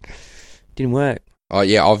plan. Didn't work. Oh,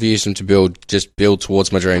 yeah, I've used them to build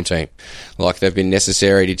towards my dream team. Like, they've been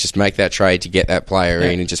necessary to just make that trade to get that player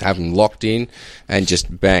in and just have them locked in and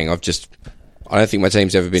just bang. I don't think my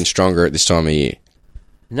team's ever been stronger at this time of year.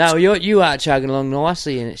 No, you are chugging along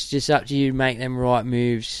nicely, and it's just up to you to make them right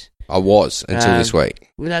moves. I was until this week.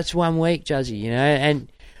 Well, that's 1 week, Juzzy, and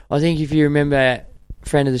I think if you remember,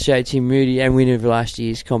 friend of the show, Tim Moody, and winner of last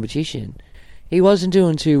year's competition, he wasn't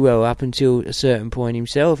doing too well up until a certain point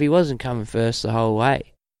himself. He wasn't coming first the whole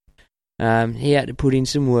way. He had to put in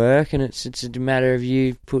some work, and it's a matter of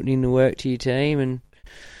you putting in the work to your team, and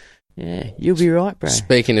yeah, you'll be right, bro.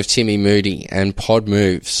 Speaking of Timmy Moody and pod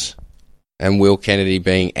moves and Will Kennedy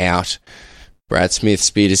being out, Brad Smith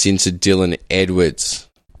speared us into Dylan Edwards.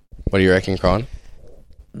 What do you reckon, Con?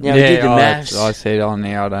 Yeah, we did the maths. I said on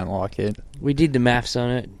there I don't like it. We did the maths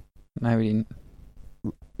on it. No, we didn't.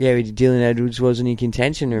 Yeah, we did. Dylan Edwards wasn't in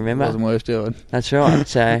contention, remember? Wasn't worth doing. That's right.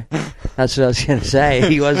 So that's what I was going to say.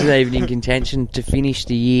 He wasn't even in contention to finish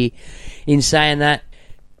the year. In saying that,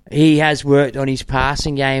 he has worked on his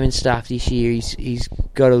passing game and stuff this year. He's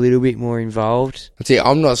got a little bit more involved. See,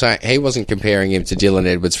 I'm not saying he wasn't comparing him to Dylan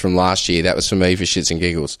Edwards from last year. That was for me for shits and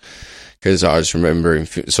giggles. Because I just remember him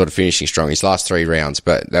sort of finishing strong his last 3 rounds,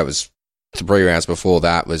 but that was 3 rounds before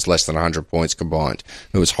that was less than 100 points combined.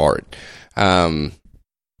 It was horrid. But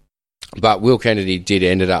Will Kennedy did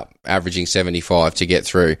ended up averaging 75 to get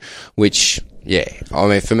through, which, yeah, I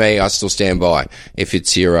mean, for me, I still stand by. If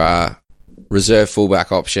it's your reserve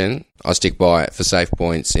fullback option, I stick by it for safe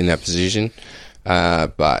points in that position.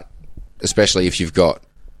 But especially if you've got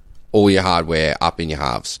all your hardware up in your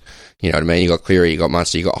halves. You know what I mean? You got Cleary, you got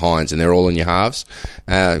Munster, you got Hines, and they're all in your halves.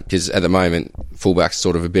 Because at the moment, fullback's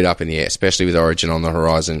sort of a bit up in the air, especially with Origin on the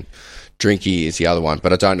horizon. Drinky is the other one,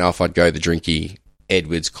 but I don't know if I'd go the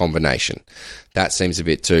Drinky-Edwards combination. That seems a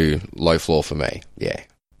bit too low floor for me. Yeah.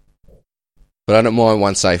 But I don't mind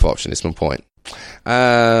one safe option, is my point.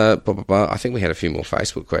 I think we had a few more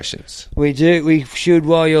Facebook questions. We do. We should,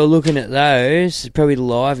 while you're looking at those, probably the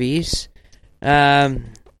liveys.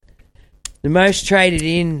 The most traded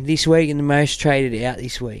in this week and the most traded out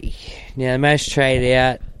this week. Now, the most traded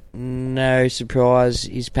out, no surprise,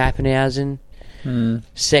 is Pappenhausen.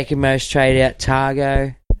 Second most traded out,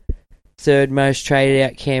 Targo. Third most traded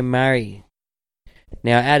out, Cam Murray.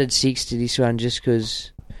 Now, I added 6 to this one just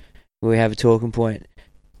because we have a talking point.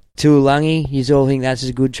 Tuolangi, you all think that's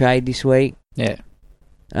a good trade this week? Yeah.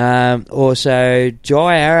 Also,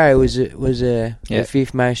 Jai Arrow was the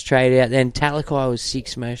fifth most traded out. Then Talakai was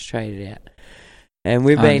 6th most traded out. And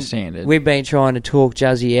we've been trying to talk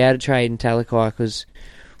Juzzy out of trading Talakai because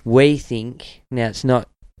we think, now it's not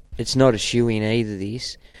a shoe-in either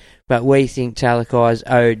this, but we think Talakai's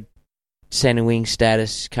owed centre wing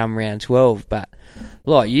status come round 12. But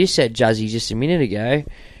like you said, Juzzy, just a minute ago,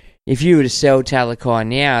 if you were to sell Talakai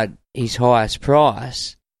now at his highest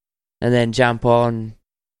price and then jump on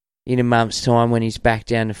in a month's time when he's back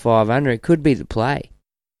down to 500, it could be the play,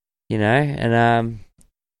 you know. And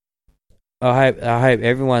I hope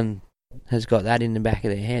everyone has got that in the back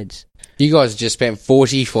of their heads. You guys just spent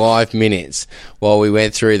 45 minutes while we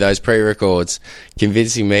went through those pre-records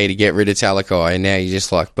convincing me to get rid of Talakai, and now you're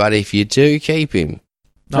just like, but if you do keep him...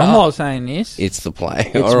 I'm not saying this. It's the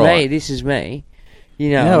play. It's all right. me. This is me.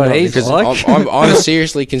 You know what he's like. I'm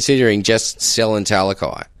seriously considering just selling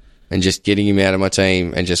Talakai and just getting him out of my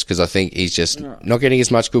team, and just because I think he's just not getting as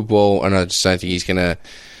much good ball, and I just don't think he's going to...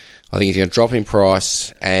 I think he's going to drop in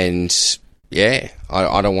price, and... yeah,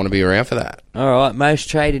 I don't want to be around for that. All right, most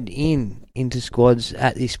traded into squads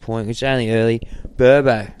at this point, which is only early,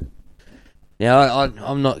 Burbo. Now,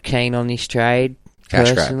 I'm not keen on this trade,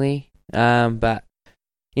 personally, but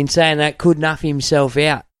in saying that, could nuff himself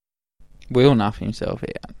out. Will nuff himself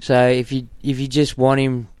out. So if you just want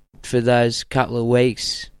him for those couple of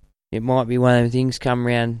weeks, it might be one of them things come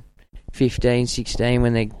around 15, 16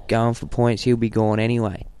 when they're going for points, he'll be gone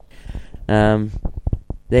anyway.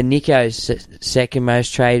 Then Nico's second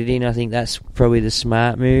most traded in. I think that's probably the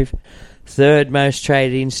smart move. Third most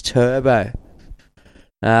traded in's Turbo.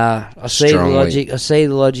 I see the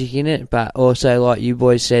logic in it, but also like you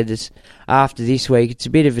boys said, it's after this week, it's a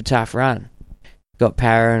bit of a tough run. Got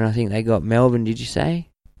Para, and I think they got Melbourne. Did you say?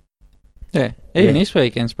 Yeah, even this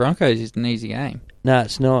week against Broncos is an easy game. No,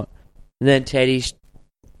 it's not. And then Teddy's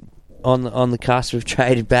on the cusp of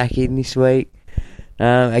traded back in this week.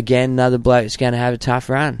 Again, another bloke's going to have a tough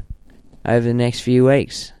run over the next few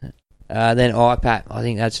weeks. Then IPAP, I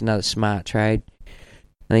think that's another smart trade.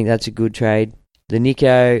 I think that's a good trade. The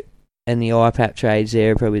Nico and the IPAP trades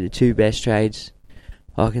there are probably the two best trades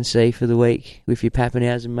I can see for the week with your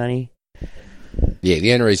Pappenhausen money. Yeah,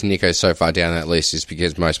 the only reason Nico's so far down that list is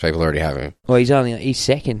because most people already have him. Well, he's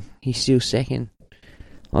second. He's still second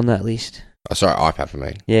on that list. Oh, sorry, IPAP, I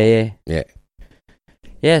mean. Yeah.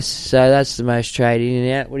 Yes, so that's the most traded in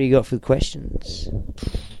and out. What do you got for the questions?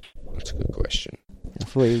 That's a good question. I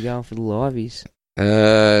thought you were going for the liveys.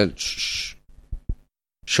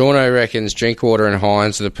 Shauno reckons Drinkwater and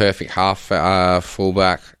Hines are the perfect half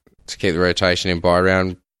fullback to keep the rotation in by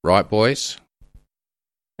around right, boys?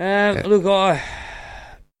 Look, I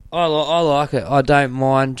like it. I don't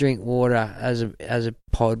mind Drinkwater as a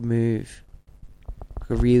pod move.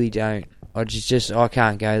 I really don't. I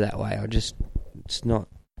can't go that way. It's not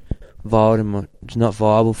viable. It's not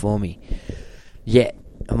viable for me yet.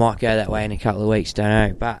 I might go that way in a couple of weeks. Don't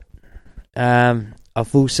know, but I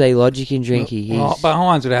full see logic in Drinky. But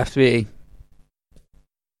Hines would have to be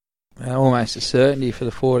almost a certainty for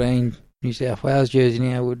the 14 New South Wales jersey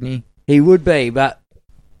now, wouldn't he? He would be, but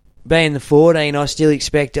being the 14, I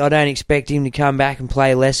don't expect him to come back and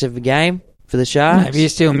play less of a game for the Sharks. No, but you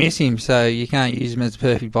still miss him, so you can't use him as a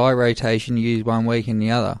perfect buy rotation. You use 1 week and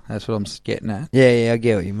the other. That's what I'm getting at. Yeah, I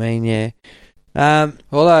get what you mean, yeah.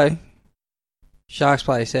 Although, Sharks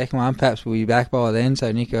play a second one, perhaps we'll be back by then,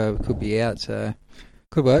 so Nico could be out, so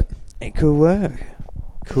could work. It could work.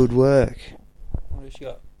 What else you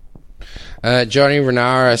got? Johnny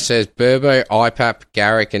Renara says Burbo, IPAP,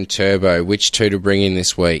 Garrick and Turbo, which two to bring in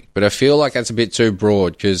this week? But I feel like that's a bit too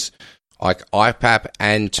broad because like IPAP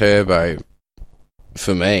and Turbo,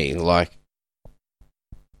 for me, like,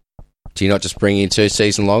 do you not just bring in 2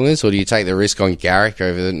 season longers, or do you take the risk on Garrick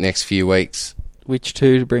over the next few weeks? Which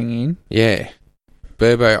two to bring in? Yeah.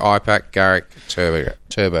 Burbo, IPAC, Garrick,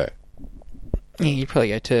 Turbo. Yeah, you probably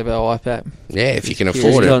go Turbo IPAC. Yeah, if you can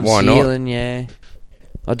afford it, why not? Yeah,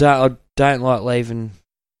 I don't like leaving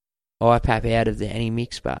IPAP out of any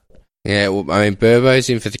mix, but yeah, well, I mean, Burbo's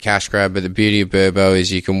in for the cash grab, but the beauty of Burbo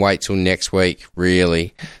is you can wait till next week,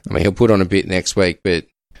 really. I mean, he'll put on a bit next week, but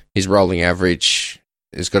his rolling average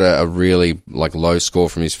has got a really low score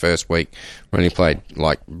from his first week when he played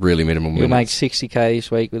really minimal minutes. He'll make 60k this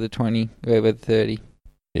week with a 20, or with 30.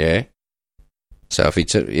 Yeah. So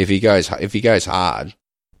if he goes hard,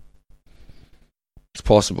 it's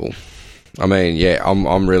possible. I mean, yeah,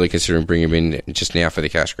 I'm really considering bringing him in just now for the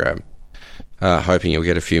cash grab, hoping he'll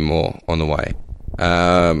get a few more on the way.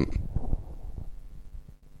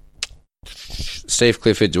 Steve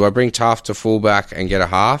Clifford, do I bring Taft to fullback and get a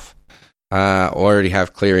half? Already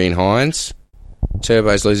have Cleary and Hines.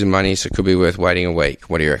 Turbo's losing money, so it could be worth waiting a week.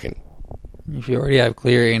 What do you reckon? If you already have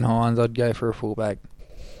Cleary and Hines, I'd go for a fullback.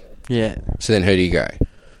 Yeah. So then who do you go?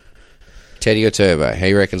 Teddy or Turbo?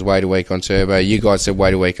 He reckons wait a week on Turbo. You guys said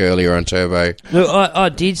wait a week earlier on Turbo. Look, I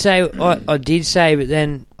did say, but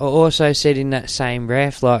then I also said in that same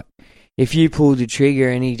breath, if you pull the trigger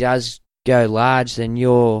and he does go large, then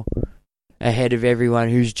you're ahead of everyone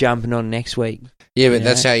who's jumping on next week. Yeah, but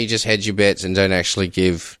that's how you just hedge your bets and don't actually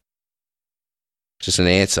give just an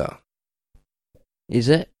answer. Is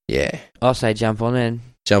it? Yeah. I'll say jump on then.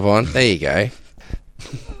 Jump on? There you go.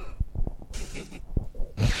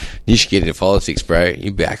 You should get into politics, bro.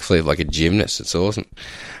 You backflip like a gymnast. It's awesome.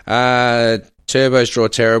 Turbos draw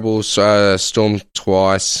terrible. Storm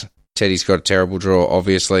twice. Teddy's got a terrible draw,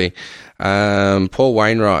 obviously. Paul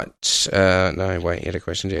Wainwright. No, wait, you had a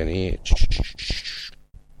question down here.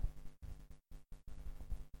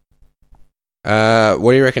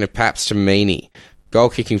 What do you reckon of Paps to Meany?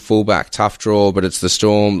 Goal-kicking fullback, tough draw, but it's the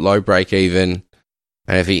Storm, low break-even.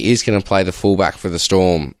 And if he is going to play the fullback for the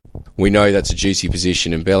Storm, we know that's a juicy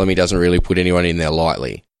position, and Bellamy doesn't really put anyone in there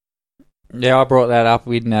lightly. Yeah, I brought that up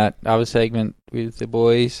in that other segment with the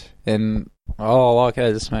boys, and I like it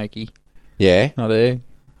as a smoky. Yeah? I do.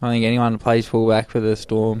 I think anyone who plays fullback for the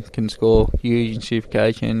Storm can score huge in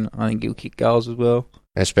Supercoach, I think he'll kick goals as well.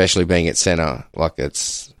 Especially being at centre,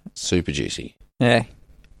 it's super juicy. Yeah.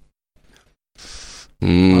 I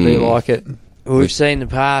do like it. We've seen in the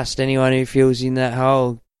past, anyone who fills in that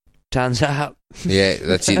hole turns up. Yeah,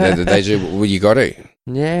 that's it. They do. Well, you got to.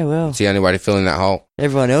 Yeah, well. It's the only way to fill in that hole.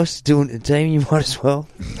 Everyone else is doing the team, you might as well.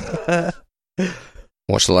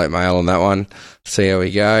 Watch the late mail on that one. See how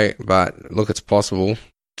we go. But, look, it's possible.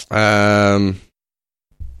 I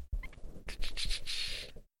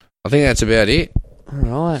think that's about it. All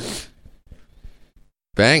right.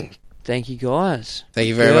 Bang. Thank you, guys. Thank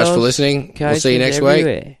you very much for listening. We'll see you next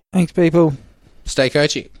week. Thanks, people. Stay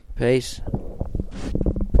coachy. Peace.